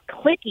anything was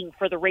clicking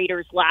for the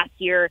Raiders last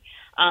year.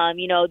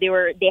 You know,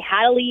 they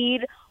had a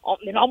lead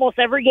in almost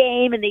every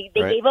game, and they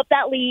gave up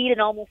that lead in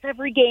almost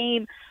every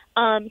game.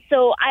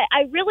 So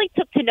I really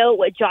took to note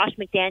what Josh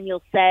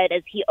McDaniels said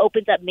as he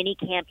opens up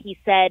minicamp. He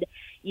said,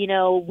 you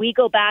know, we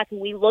go back and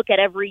we look at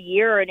every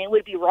year, and it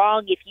would be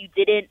wrong if you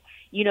didn't,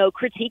 you know,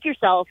 critique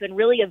yourself and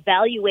really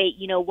evaluate,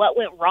 you know, what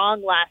went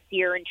wrong last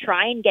year and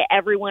try and get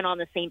everyone on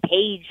the same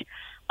page,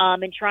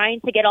 and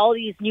trying to get all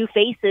these new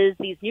faces,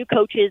 these new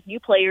coaches, new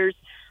players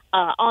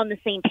on the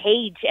same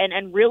page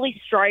and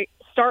really start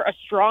a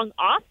strong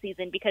off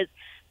season, because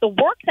the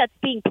work that's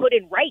being put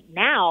in right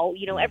now,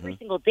 you know, every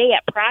single day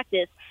at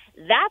practice,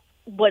 that's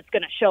what's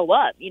going to show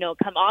up, you know,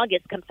 come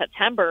August, come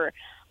September.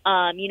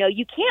 You know,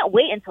 you can't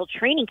wait until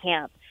training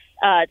camp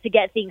to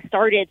get things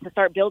started, to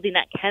start building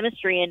that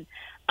chemistry. And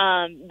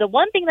the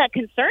one thing that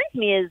concerns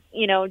me is,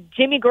 you know,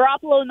 Jimmy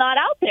Garoppolo not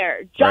out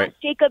there. Josh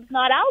Jacobs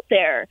not out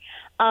there.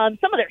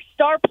 Some of their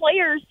star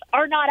players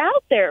are not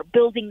out there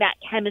building that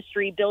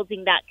chemistry,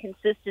 building that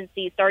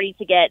consistency, starting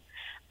to get,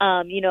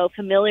 you know,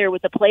 familiar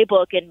with the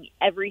playbook and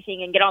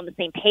everything and get on the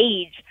same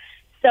page.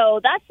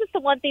 So that's just the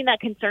one thing that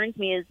concerns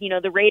me is, you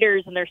know, the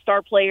Raiders and their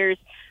star players,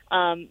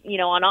 you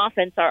know, on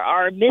offense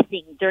are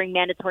missing during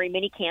mandatory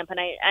minicamp. And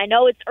I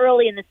know it's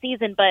early in the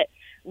season, but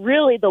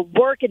really the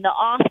work in the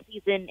off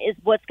season is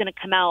what's going to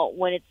come out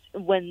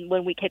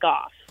when we kick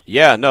off.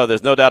 Yeah, no,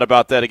 there's no doubt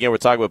about that. Again, we're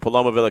talking with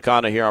Paloma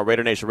VILLICANA here on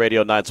Raider Nation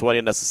Radio 920,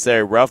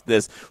 Necessary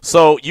Roughness.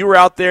 So you were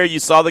out there, you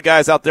saw the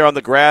guys out there on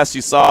the grass,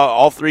 you saw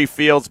all three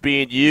fields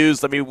being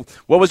used. I mean,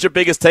 what was your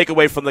biggest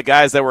takeaway from the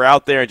guys that were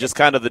out there and just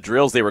kind of the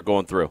drills they were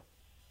going through?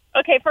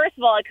 Okay, first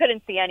of all, I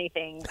couldn't see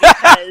anything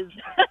because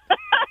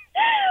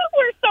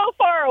we're so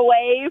far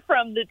away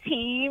from the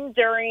team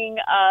during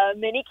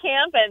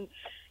minicamp, and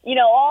you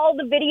know, all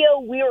the video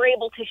we were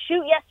able to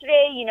shoot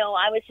yesterday, you know,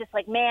 I was just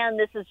like, man,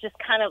 this is just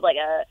kind of like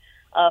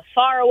a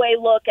far away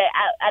look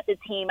at the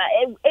team.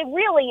 It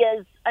really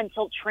is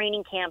until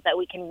training camp that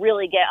we can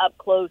really get up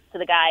close to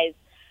the guys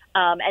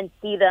and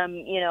see them,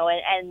 you know,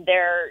 and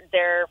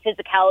their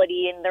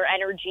physicality and their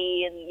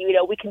energy, and you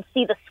know, we can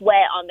see the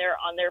sweat on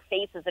their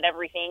faces and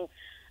everything.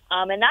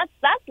 And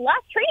that's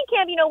last training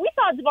camp. You know, we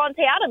saw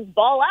Devontae Adams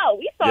ball out.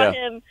 We saw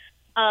him,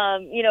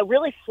 you know,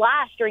 really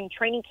flash during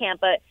training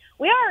camp. But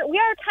we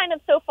are kind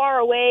of so far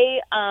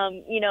away,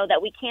 you know,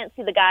 that we can't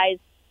see the guys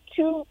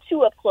too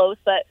up close.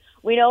 But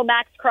we know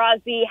Max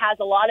Crosby has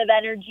a lot of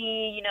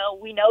energy. You know,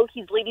 we know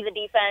he's leading the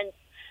defense.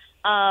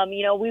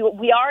 You know,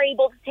 we are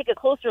able to take a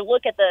closer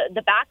look at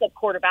the backup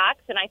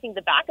quarterbacks, and I think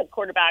the backup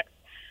quarterbacks,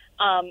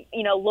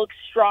 you know, look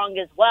strong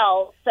as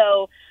well.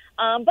 So,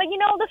 but you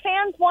know, the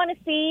fans want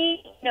to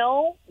see, you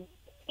know,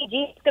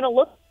 CG is going to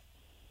look,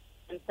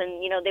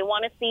 and you know, they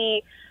want to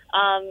see,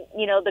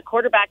 you know, the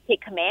quarterback take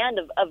command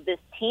of this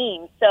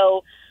team.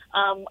 So,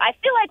 I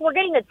feel like we're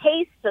getting a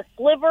taste, a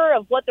sliver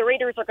of what the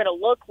Raiders are going to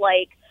look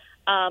like.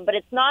 But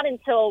it's not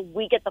until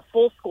we get the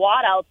full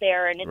squad out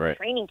there and it's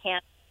training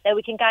camp that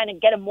we can kind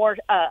of get a more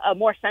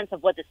sense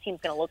of what this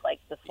team's going to look like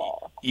this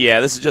fall. Yeah,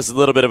 this is just a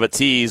little bit of a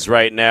tease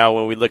right now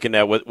when we're looking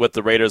at what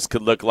the Raiders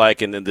could look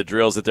like, and then the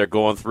drills that they're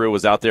going through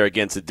was out there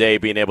again today,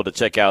 being able to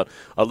check out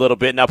a little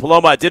bit. Now,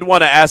 Paloma, I did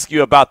want to ask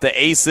you about the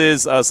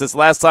Aces. Since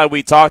last time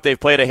we talked, they've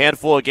played a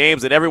handful of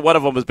games, and every one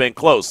of them has been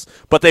close.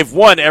 But they've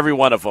won every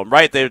one of them,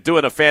 right? They're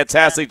doing a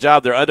fantastic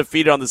job. They're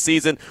undefeated on the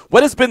season.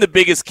 What has been the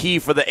biggest key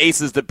for the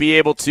Aces to be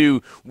able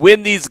to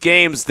win these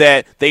games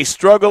that they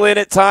struggle in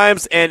at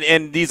times,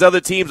 and these other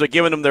teams are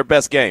giving them their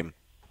best game?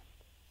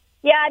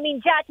 Yeah, I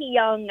mean, Jackie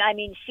Young, I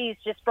mean, she's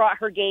just brought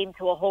her game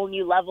to a whole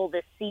new level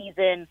this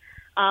season.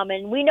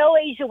 And we know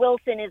Asia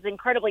Wilson is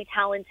incredibly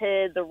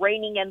talented, the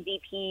reigning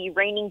MVP,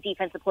 reigning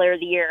Defensive Player of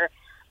the Year.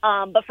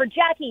 But for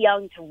Jackie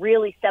Young to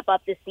really step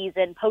up this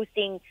season,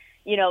 posting,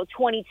 you know,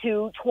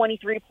 22,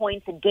 23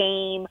 points a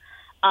game,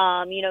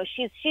 you know,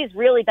 she's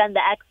really been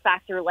the X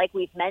factor, like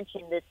we've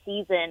mentioned this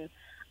season.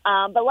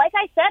 But like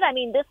I said, I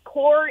mean, this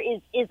core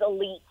is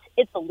elite.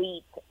 It's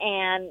elite.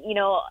 And, you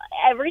know,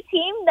 every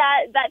team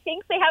that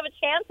thinks they have a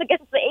chance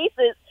against the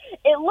Aces,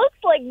 it looks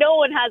like no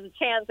one has a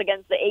chance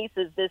against the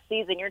Aces this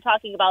season. You're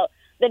talking about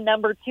the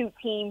number 2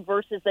 team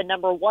versus the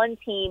number 1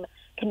 team,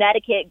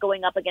 Connecticut,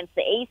 going up against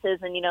the Aces.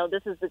 And, you know,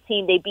 this is the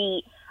team they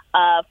beat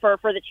for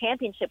the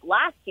championship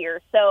last year.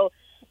 So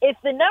if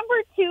the number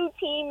 2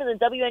 team in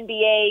the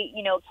WNBA,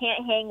 you know,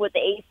 can't hang with the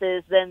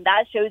Aces, then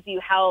that shows you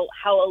how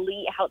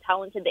elite, how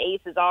talented the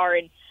Aces are.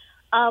 And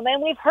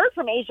we've heard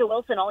from A'ja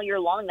Wilson all year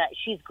long that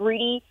she's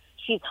greedy,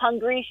 she's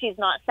hungry, she's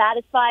not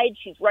satisfied,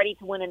 she's ready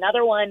to win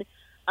another one.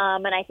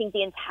 And I think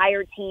the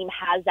entire team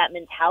has that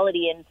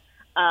mentality. And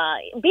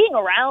being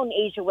around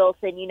A'ja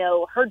Wilson, you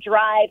know, her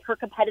drive, her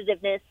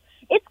competitiveness,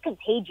 it's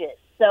contagious.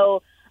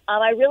 So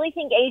I really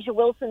think A'ja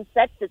Wilson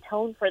sets the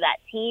tone for that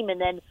team, and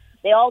then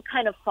they all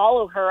kind of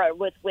follow her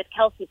with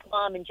Kelsey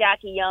Plum and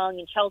Jackie Young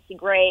and Chelsea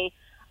Gray.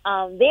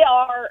 They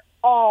are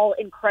all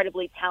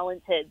incredibly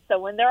talented. So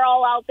when they're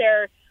all out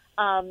there,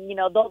 you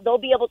know, they'll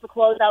be able to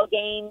close out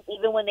games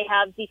even when they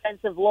have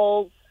defensive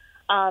lulls.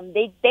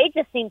 They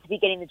just seem to be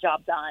getting the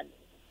job done.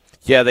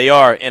 Yeah, they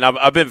are, and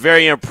I've been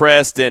very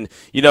impressed. And,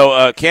 you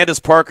know,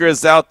 Candace Parker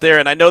is out there,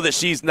 and I know that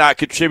she's not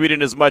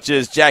contributing as much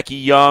as Jackie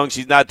Young.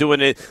 She's not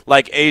doing it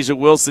like A'ja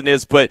Wilson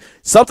is, but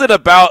something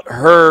about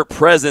her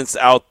presence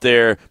out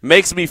there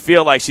makes me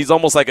feel like she's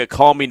almost like a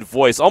calming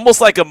voice,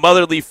 almost like a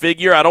motherly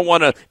figure. I don't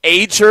want to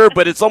age her,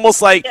 but it's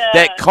almost like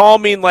that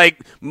calming, like,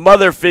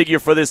 mother figure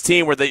for this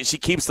team where she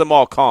keeps them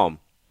all calm.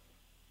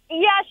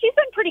 Yeah, she's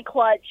been pretty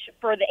clutch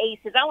for the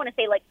Aces. I want to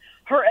say, like,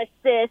 her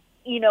assists,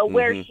 you know,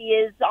 where she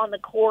is on the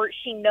court.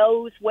 She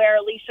knows where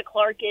Alicia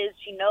Clark is.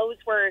 She knows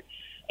where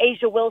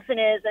A'ja Wilson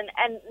is.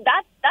 And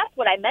that's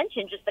what I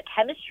mentioned, just the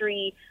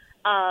chemistry,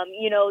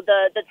 you know,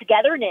 the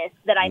togetherness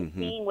that I'm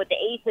seeing with the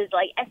Aces.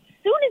 Like, as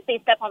soon as they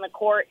step on the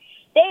court,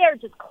 they are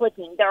just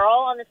clicking. They're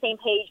all on the same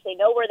page. They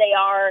know where they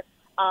are.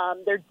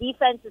 Their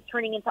defense is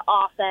turning into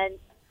offense.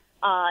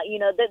 You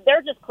know,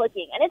 they're just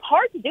clicking. And it's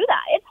hard to do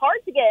that. It's hard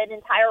to get an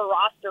entire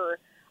roster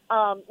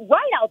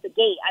right out the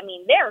gate. I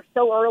mean, they're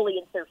so early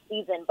into their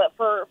season, but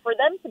for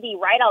them to be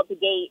right out the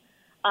gate,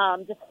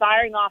 just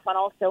firing off on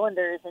all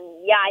cylinders.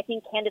 And yeah, I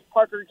think Candace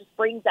Parker just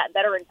brings that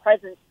veteran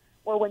presence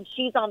where when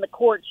she's on the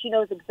court, she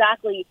knows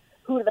exactly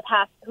who to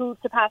pass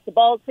the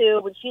ball to.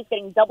 When she's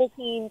getting double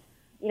teamed,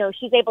 you know,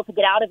 she's able to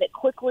get out of it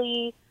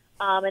quickly.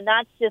 And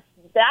that's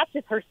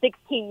just her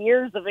 16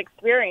 years of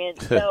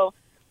experience. So,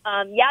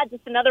 yeah,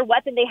 just another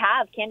weapon they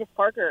have, Candace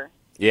Parker.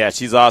 Yeah,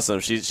 she's awesome.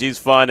 She's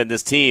fun, and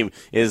this team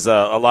is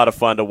a lot of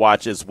fun to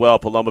watch as well.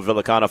 Paloma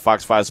VILLICANA,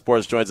 Fox 5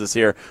 Sports, joins us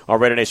here on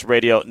Raider Nation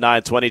Radio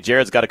 920.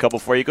 Jared's got a couple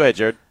for you. Go ahead,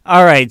 Jared.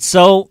 All right,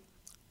 so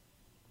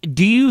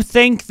do you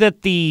think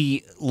that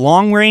the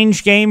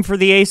long-range game for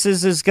the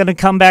Aces is going to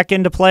come back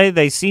into play?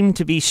 They seem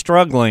to be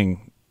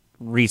struggling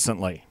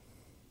recently.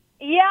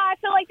 Yeah, I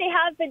feel like they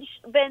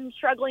have been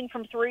struggling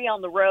from 3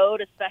 on the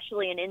road,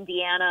 especially in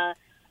Indiana.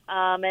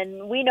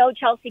 And we know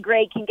Chelsea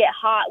Gray can get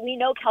hot. We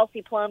know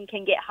Kelsey Plum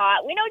can get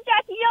hot. We know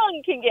Jackie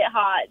Young can get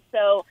hot.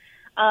 So,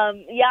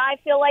 yeah, I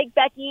feel like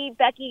Becky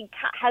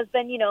has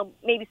been, you know,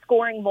 maybe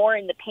scoring more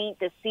in the paint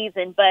this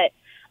season. But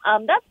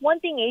that's one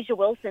thing A'ja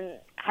Wilson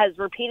has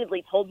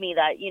repeatedly told me,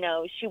 that, you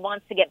know, she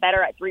wants to get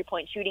better at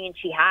three-point shooting, and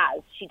she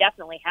has. She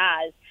definitely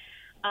has.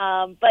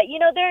 But, you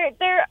know, I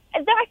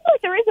feel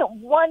like there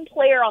isn't one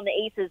player on the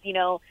Aces, you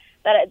know,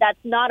 that's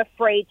not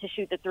afraid to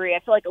shoot the three. I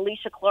feel like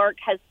Alicia Clark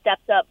has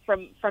stepped up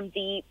from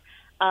deep.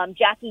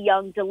 Jackie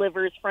Young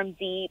delivers from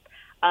deep.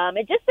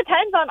 It just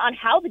depends on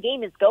how the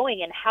game is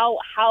going and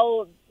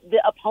how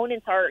the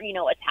opponents are, you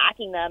know,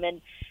 attacking them.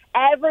 And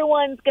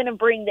everyone's going to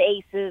bring the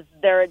Aces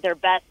their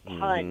best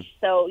punch.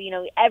 So, you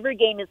know, every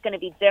game is going to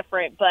be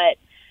different. But,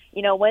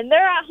 you know, when they're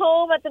at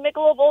home at the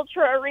Michelob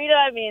Ultra Arena,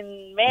 I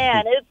mean,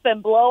 man, it's been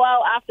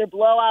blowout after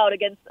blowout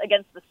against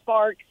the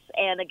Sparks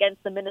and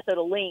against the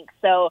Minnesota Lynx.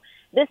 So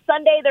this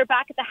Sunday they're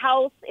back at the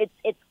house.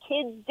 It's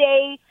Kids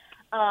Day,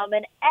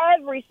 and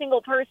every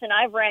single person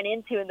I've ran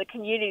into in the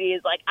community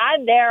is like,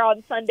 I'm there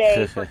on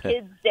Sunday for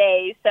Kids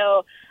Day.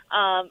 So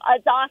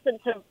it's awesome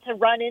to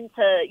run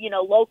into, you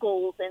know,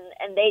 locals,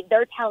 and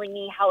they're telling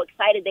me how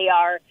excited they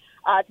are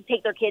to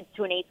take their kids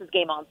to an Aces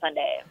game on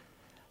Sunday.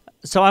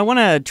 So I want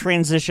to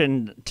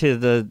transition to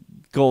the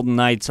Golden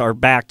Knights, or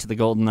back to the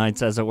Golden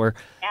Knights, as it were.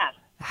 Yeah.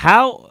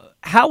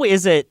 How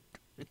is it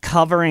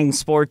covering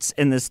sports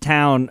in this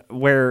town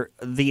where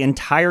the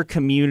entire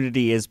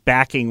community is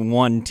backing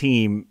one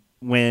team,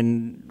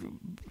 when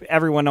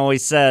everyone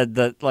always said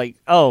that, like,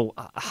 oh,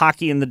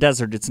 hockey in the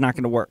desert, it's not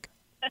going to work?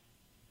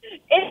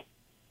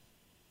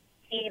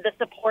 The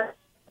support.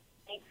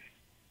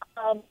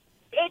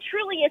 It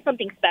truly is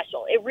something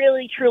special. It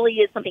really, truly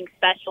is something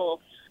special.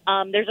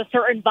 There's a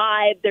certain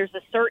vibe. There's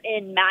a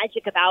certain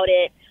magic about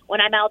it.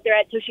 When I'm out there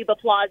at Toshiba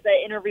Plaza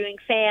interviewing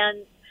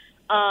fans,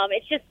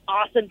 it's just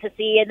awesome to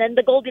see. And then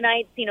the Golden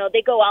Knights, you know,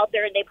 they go out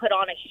there and they put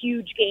on a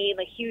huge game,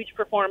 a huge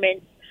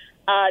performance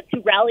to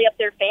rally up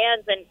their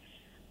fans. And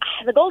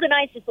the Golden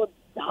Knights just look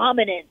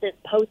dominant this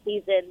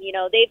postseason. You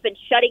know, they've been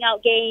shutting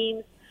out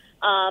games.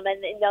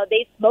 And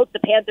they smoked the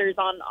Panthers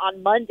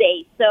on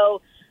Monday.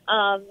 So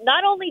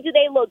not only do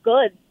they look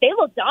good, they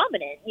look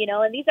dominant.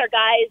 And these are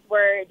guys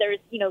where there's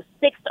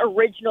 6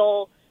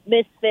 original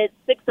misfits,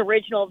 6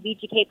 original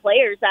VGK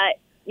players that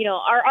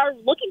are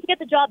looking to get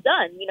the job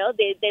done.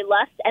 They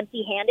left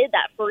empty-handed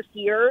that first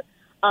year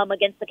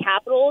against the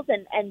Capitals,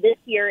 and this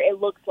year it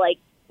looks like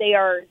they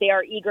are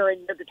eager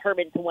and they're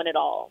determined to win it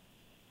all.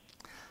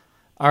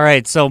 All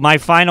right, so my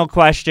final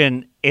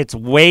question, it's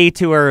way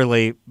too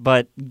early,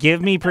 but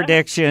give me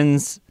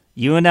predictions,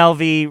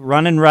 UNLV,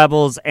 Runnin'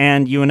 Rebels,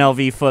 and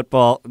UNLV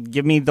football.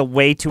 Give me the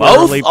way too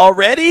early. Both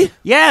already?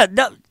 Yeah,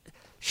 no,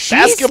 she's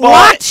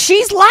basketball.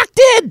 She's locked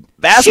in.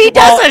 Basketball she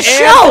does a and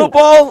show.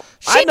 Football.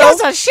 She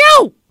does a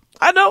show.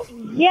 I know.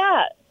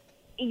 Yeah.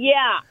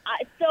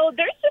 So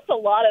there's just a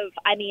lot of.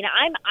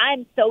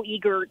 I'm so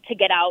eager to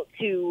get out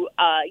to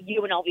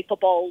UNLV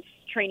football's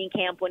training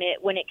camp when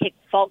it kicks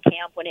fall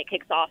camp when it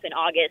kicks off in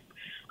August.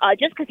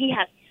 Just because he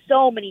has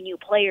so many new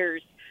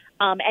players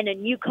and a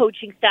new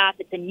coaching staff.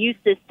 It's a new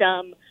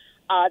system.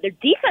 Their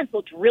defense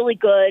looked really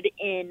good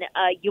in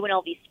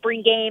UNLV's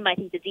spring game. I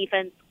think the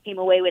defense came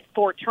away with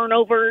 4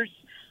 turnovers,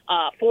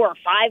 4 or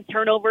 5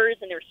 turnovers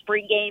in their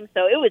spring game.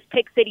 So it was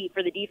pick city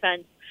for the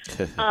defense.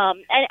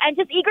 And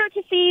just eager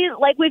to see,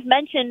 like we've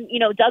mentioned,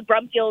 Doug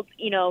Brumfield,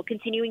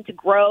 continuing to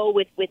grow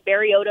with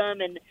Barry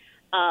Odom and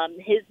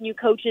his new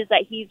coaches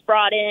that he's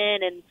brought in,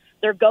 and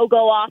their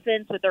go-go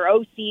offense with their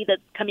OC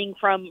that's coming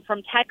from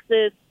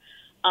Texas.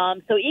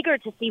 So eager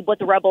to see what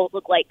the Rebels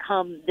look like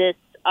come this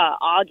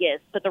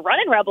August. But the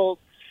Runnin' Rebels,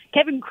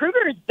 Kevin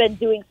Kruger has been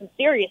doing some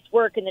serious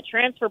work in the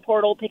transfer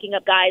portal, picking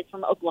up guys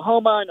from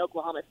Oklahoma and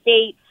Oklahoma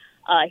State.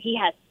 He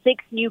has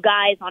 6 new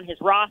guys on his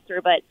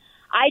roster, but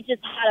I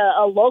just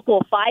had a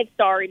local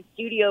 5-star in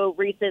studio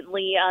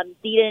recently,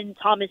 Deaton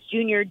Thomas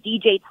Jr.,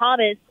 DJ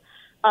Thomas,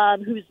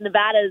 who's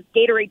Nevada's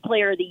Gatorade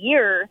Player of the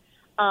Year.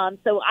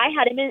 So I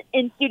had him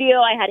in studio.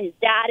 I had his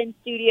dad in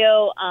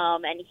studio,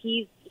 and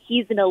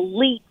he's an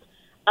elite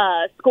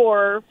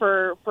scorer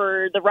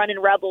for the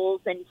Runnin'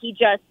 Rebels, and he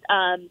just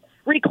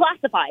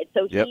reclassified.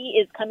 So Yep. He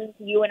is coming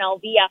to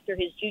UNLV after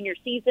his junior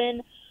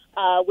season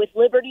with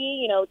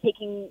Liberty,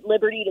 taking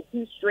Liberty to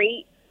 2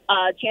 straight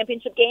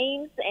championship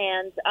games.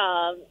 And,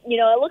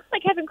 it looks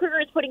like Kevin Kruger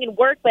is putting in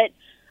work, but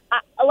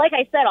like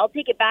I said, I'll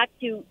take it back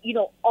to,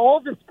 all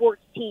the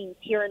sports teams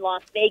here in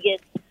Las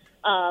Vegas,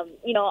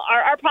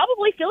 are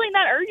probably feeling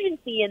that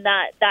urgency and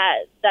that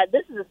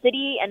this is a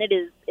city and it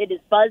is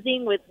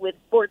buzzing with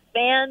sports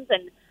fans,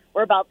 and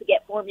we're about to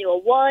get Formula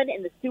One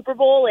and the Super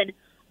Bowl, and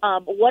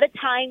what a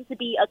time to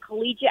be a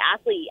collegiate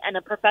athlete and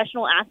a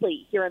professional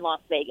athlete here in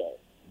Las Vegas.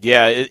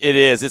 Yeah, it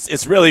is.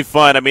 It's really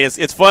fun. I mean,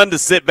 it's fun to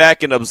sit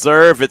back and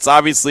observe. It's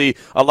obviously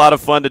a lot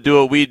of fun to do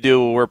what we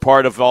do. We're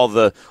part of all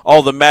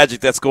the magic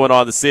that's going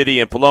on in the city.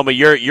 And Paloma,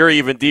 you're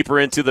even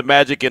deeper into the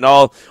magic and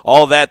all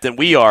that than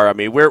we are. I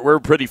mean, we're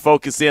pretty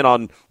focused in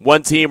on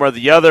one team or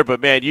the other. But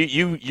man,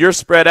 you're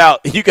spread out.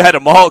 You got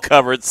them all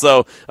covered.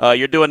 So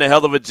you're doing a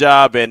hell of a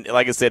job. And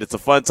like I said, it's a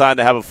fun time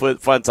to have a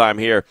fun time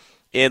here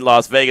in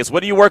Las Vegas.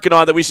 What are you working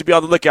on that we should be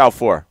on the lookout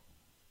for?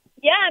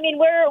 Yeah, I mean,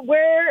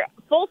 we're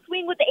full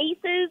swing with the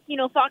Aces.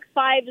 Fox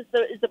 5 is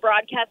the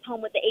broadcast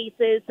home with the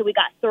Aces, so we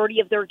got 30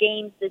 of their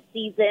games this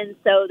season.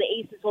 So the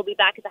Aces will be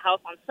back at the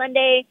house on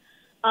Sunday.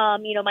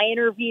 My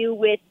interview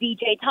with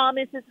DJ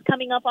Thomas is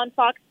coming up on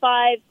Fox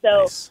 5.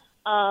 So, Nice.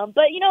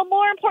 But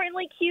more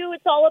importantly, Q,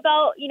 it's all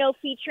about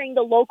featuring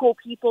the local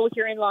people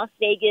here in Las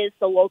Vegas,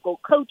 the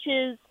local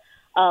coaches,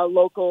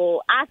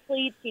 local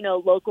athletes,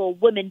 local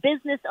women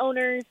business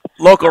owners,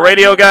 Local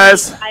radio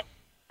guys.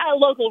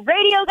 Local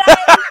radio guys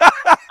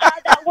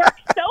that work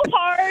so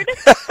hard,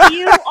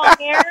 you on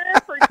air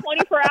for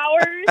 24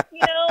 hours,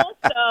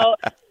 So,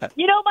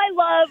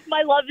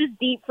 my love is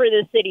deep for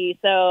this city.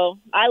 So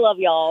I love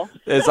y'all.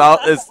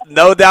 It's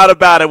no doubt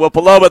about it. Well,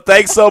 Paloma,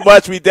 thanks so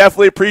much. We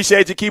definitely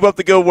appreciate you. Keep up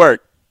the good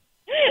work.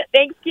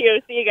 Thanks,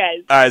 Q. See you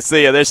guys. All right,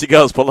 see ya. There she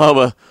goes,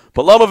 Paloma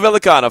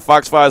VILLICANA,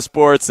 Fox 5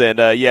 Sports, and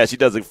she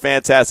does a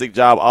fantastic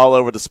job all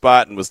over the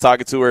spot, and was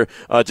talking to her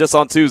just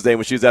on Tuesday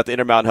when she was at the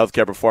Intermountain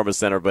Healthcare Performance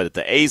Center. But at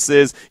the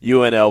Aces,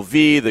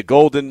 UNLV, the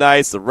Golden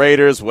Knights, the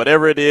Raiders,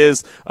 whatever it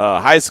is,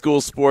 high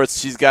school sports,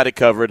 she's got it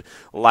covered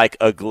like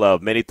a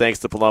glove. Many thanks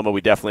to Paloma. We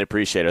definitely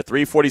appreciate her.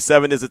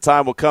 3:47 is the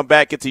time. We'll come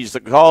back, get to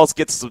some calls,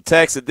 get to some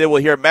texts, and then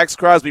we'll hear Max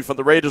Crosby from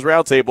the Raiders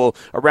Roundtable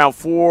around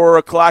 4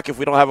 o'clock. If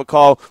we don't have a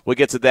call, we'll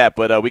get to that.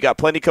 But we got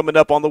plenty coming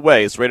up on the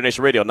way. It's Raider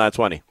Nation Radio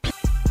 920.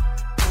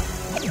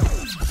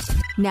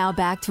 Now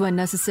back to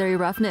Unnecessary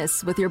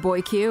Roughness with your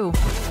boy Q.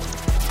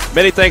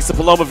 Many thanks to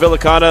Paloma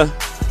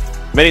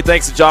VILLICANA. Many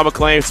thanks to John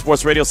McCLAIN,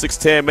 Sports Radio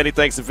 610. Many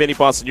thanks to Vinny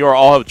Bonsignor.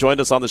 All have joined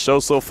us on the show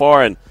so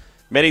far. And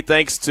many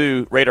thanks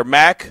to Raider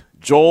Mac,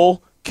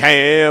 Joel,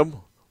 Cam.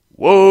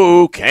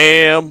 Whoa,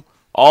 Cam.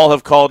 All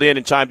have called in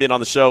and chimed in on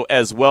the show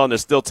as well. And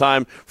there's still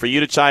time for you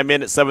to chime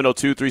in at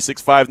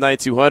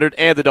 702-365-9200.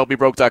 And the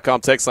don'tbebroke.com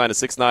text line is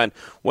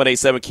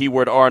 69187,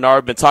 keyword R&R.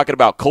 I've been talking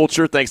about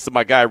culture thanks to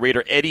my guy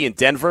Raider Eddie in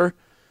Denver.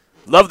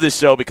 love this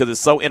show because it's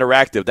so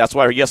interactive. That's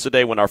why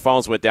yesterday when our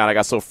phones went down, I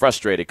got so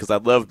frustrated because I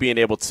love being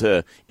able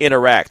to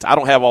interact. I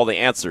don't have all the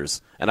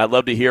answers, and I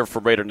love to hear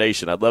from Raider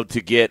Nation. I'd love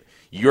to get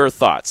your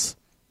thoughts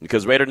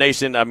because Raider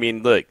Nation, I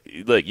mean, look,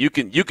 you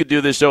can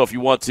do this show if you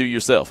want to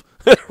yourself,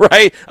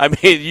 right? I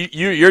mean,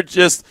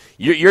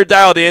 you're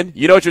dialed in.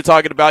 You know what you're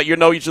talking about. You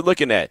know what you're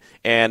looking at,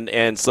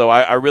 and so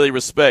I really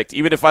respect.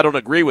 Even if I don't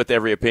agree with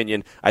every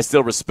opinion, I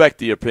still respect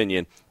the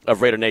opinion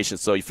of Raider Nation.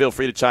 So you feel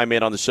free to chime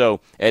in on the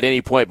show at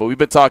any point. But we've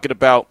been talking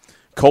about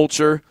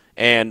culture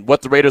and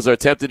what the Raiders are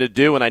attempting to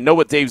do, and I know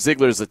what Dave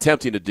Ziegler is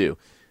attempting to do.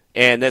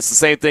 And that's the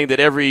same thing that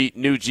every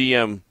new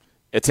GM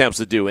attempts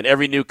to do, and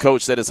every new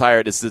coach that is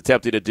hired is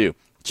attempting to do.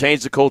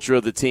 Change the culture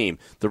of the team.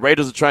 The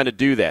Raiders are trying to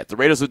do that. The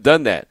Raiders have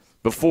done that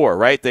before,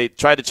 right? They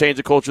tried to change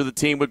the culture of the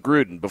team with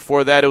Gruden.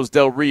 Before that, it was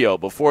Del Rio.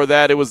 Before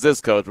that, it was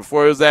this coach.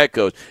 Before it was that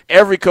coach.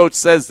 Every coach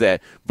says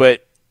that,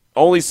 but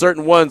only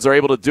certain ones are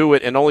able to do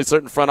it, and only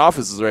certain front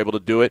offices are able to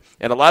do it.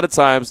 And a lot of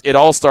times, it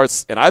all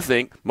starts, and I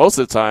think most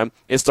of the time,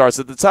 it starts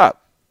at the top.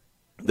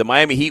 The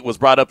Miami Heat was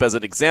brought up as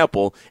an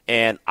example,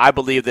 and I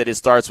believe that it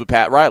starts with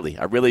Pat Riley.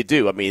 I really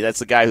do. I mean, that's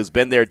a guy who's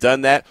been there,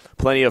 done that.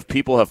 Plenty of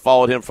people have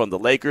followed him from the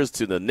Lakers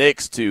to the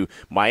Knicks to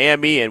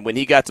Miami, and when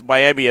he got to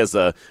Miami as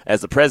the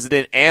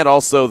president and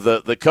also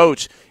the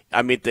coach,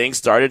 I mean, things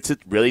started to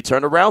really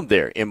turn around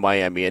there in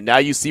Miami. And now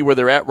you see where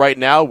they're at right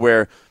now,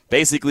 where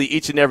basically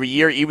each and every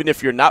year, even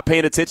if you're not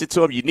paying attention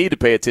to them, you need to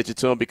pay attention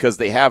to them because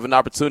they have an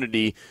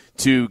opportunity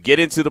to get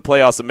into the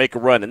playoffs and make a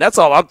run. And that's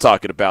all I'm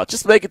talking about.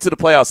 Just make it to the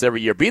playoffs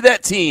every year. Be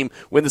that team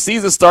when the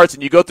season starts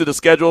and you go through the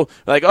schedule,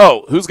 like,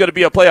 oh, who's going to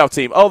be a playoff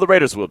team? Oh, the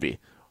Raiders will be.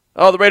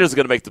 Oh, the Raiders are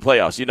going to make the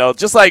playoffs. You know,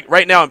 just like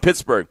right now in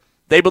Pittsburgh,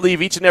 they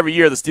believe each and every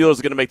year the Steelers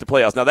are going to make the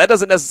playoffs. Now, that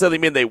doesn't necessarily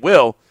mean they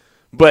will,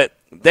 but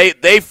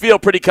they feel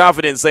pretty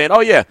confident in saying,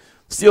 oh, yeah,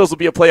 Steelers will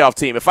be a playoff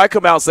team. If I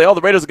come out and say, oh,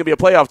 the Raiders are going to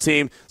be a playoff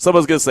team,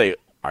 someone's going to say,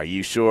 are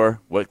you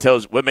sure?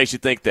 What makes you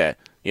think that?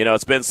 You know,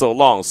 it's been so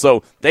long.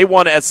 So they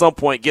want to at some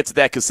point get to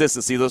that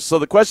consistency. So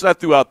the question I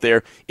threw out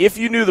there, if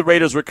you knew the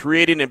Raiders were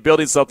creating and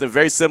building something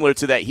very similar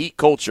to that Heat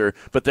culture,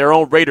 but their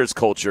own Raiders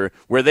culture,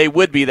 where they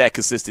would be that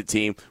consistent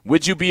team,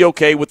 would you be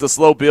okay with the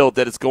slow build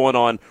that is going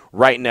on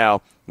right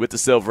now with the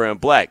silver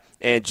and black?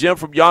 And Jim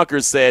from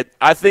Yonkers said,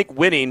 I think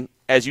winning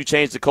as you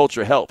change the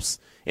culture helps.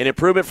 An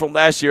improvement from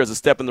last year is a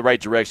step in the right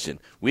direction.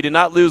 We did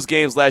not lose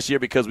games last year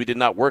because we did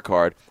not work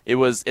hard.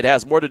 It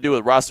has more to do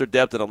with roster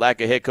depth and a lack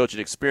of head coaching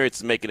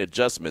experience in making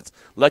adjustments.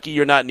 Lucky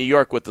you're not in New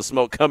York with the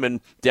smoke coming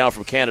down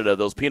from Canada.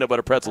 Those peanut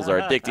butter pretzels are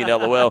addicting,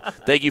 LOL.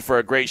 Thank you for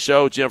a great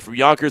show, Jim from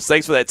Yonkers.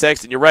 Thanks for that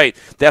text, and you're right.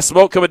 That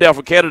smoke coming down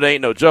from Canada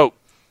ain't no joke.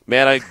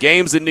 Man,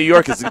 games in New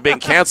York has been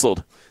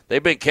canceled.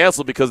 They've been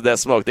canceled because of that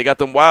smoke. They got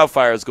them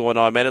wildfires going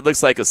on, man. It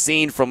looks like a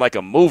scene from like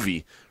a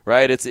movie,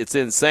 right? It's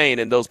insane.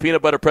 And those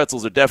peanut butter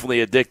pretzels are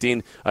definitely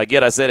addicting.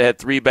 Again, I said I had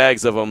 3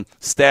 bags of them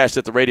stashed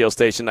at the radio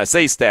station. I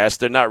say stashed.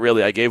 They're not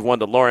really. I gave one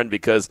to Lauren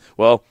because,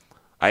 well,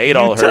 I ate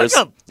all hers.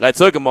 I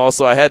took them all,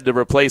 so I had to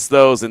replace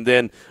those. And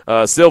then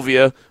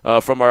Sylvia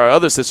from our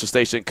other sister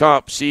station,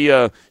 Comp,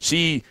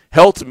 she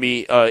helped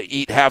me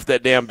eat half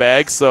that damn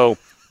bag. So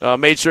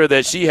made sure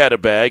that she had a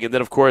bag. And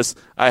then, of course,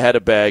 I had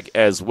a bag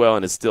as well,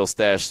 and it's still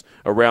stashed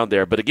around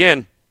there. But,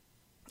 again,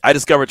 I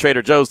discovered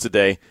Trader Joe's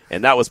today,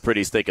 and that was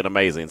pretty stinking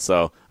amazing.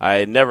 So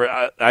my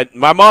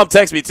mom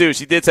texted me, too.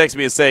 She did text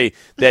me and say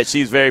that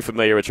she's very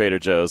familiar with Trader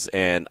Joe's,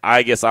 and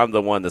I guess I'm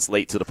the one that's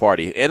late to the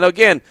party. And,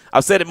 again,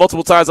 I've said it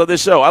multiple times on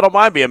this show. I don't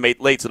mind being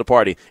late to the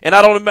party, and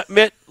I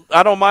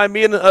don't mind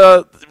being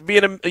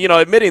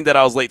admitting that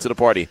I was late to the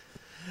party.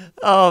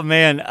 Oh,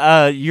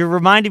 man. You're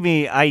reminding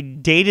me, I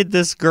dated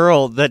this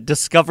girl that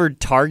discovered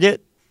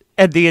Target,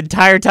 and the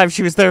entire time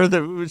she was there,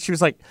 she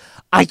was like,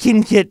 I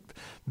can get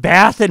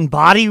Bath and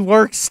Body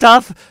Works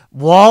stuff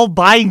while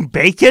buying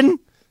bacon?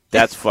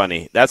 That's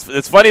funny.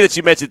 It's funny that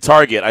you mentioned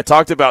Target. I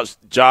talked about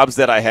jobs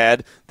that I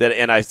had,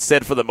 and I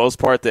said for the most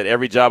part that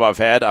every job I've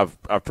had I've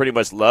pretty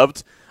much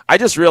loved. I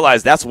just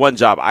realized that's one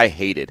job I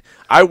hated.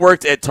 I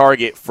worked at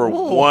Target for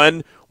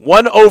one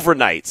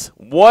overnight.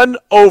 One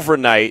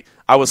overnight.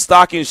 I was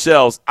stocking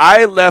shelves.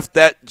 I left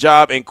that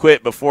job and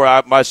quit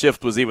before my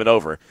shift was even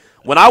over.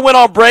 When I went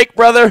on break,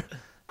 brother,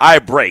 I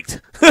braked.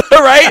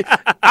 Right?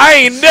 I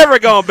ain't never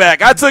gone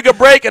back. I took a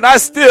break, and I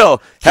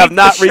still have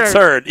not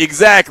returned.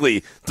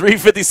 Exactly.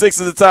 3:56 is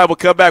the time. We'll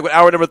come back with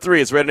hour number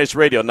 3. It's Raider Nation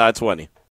Radio 920.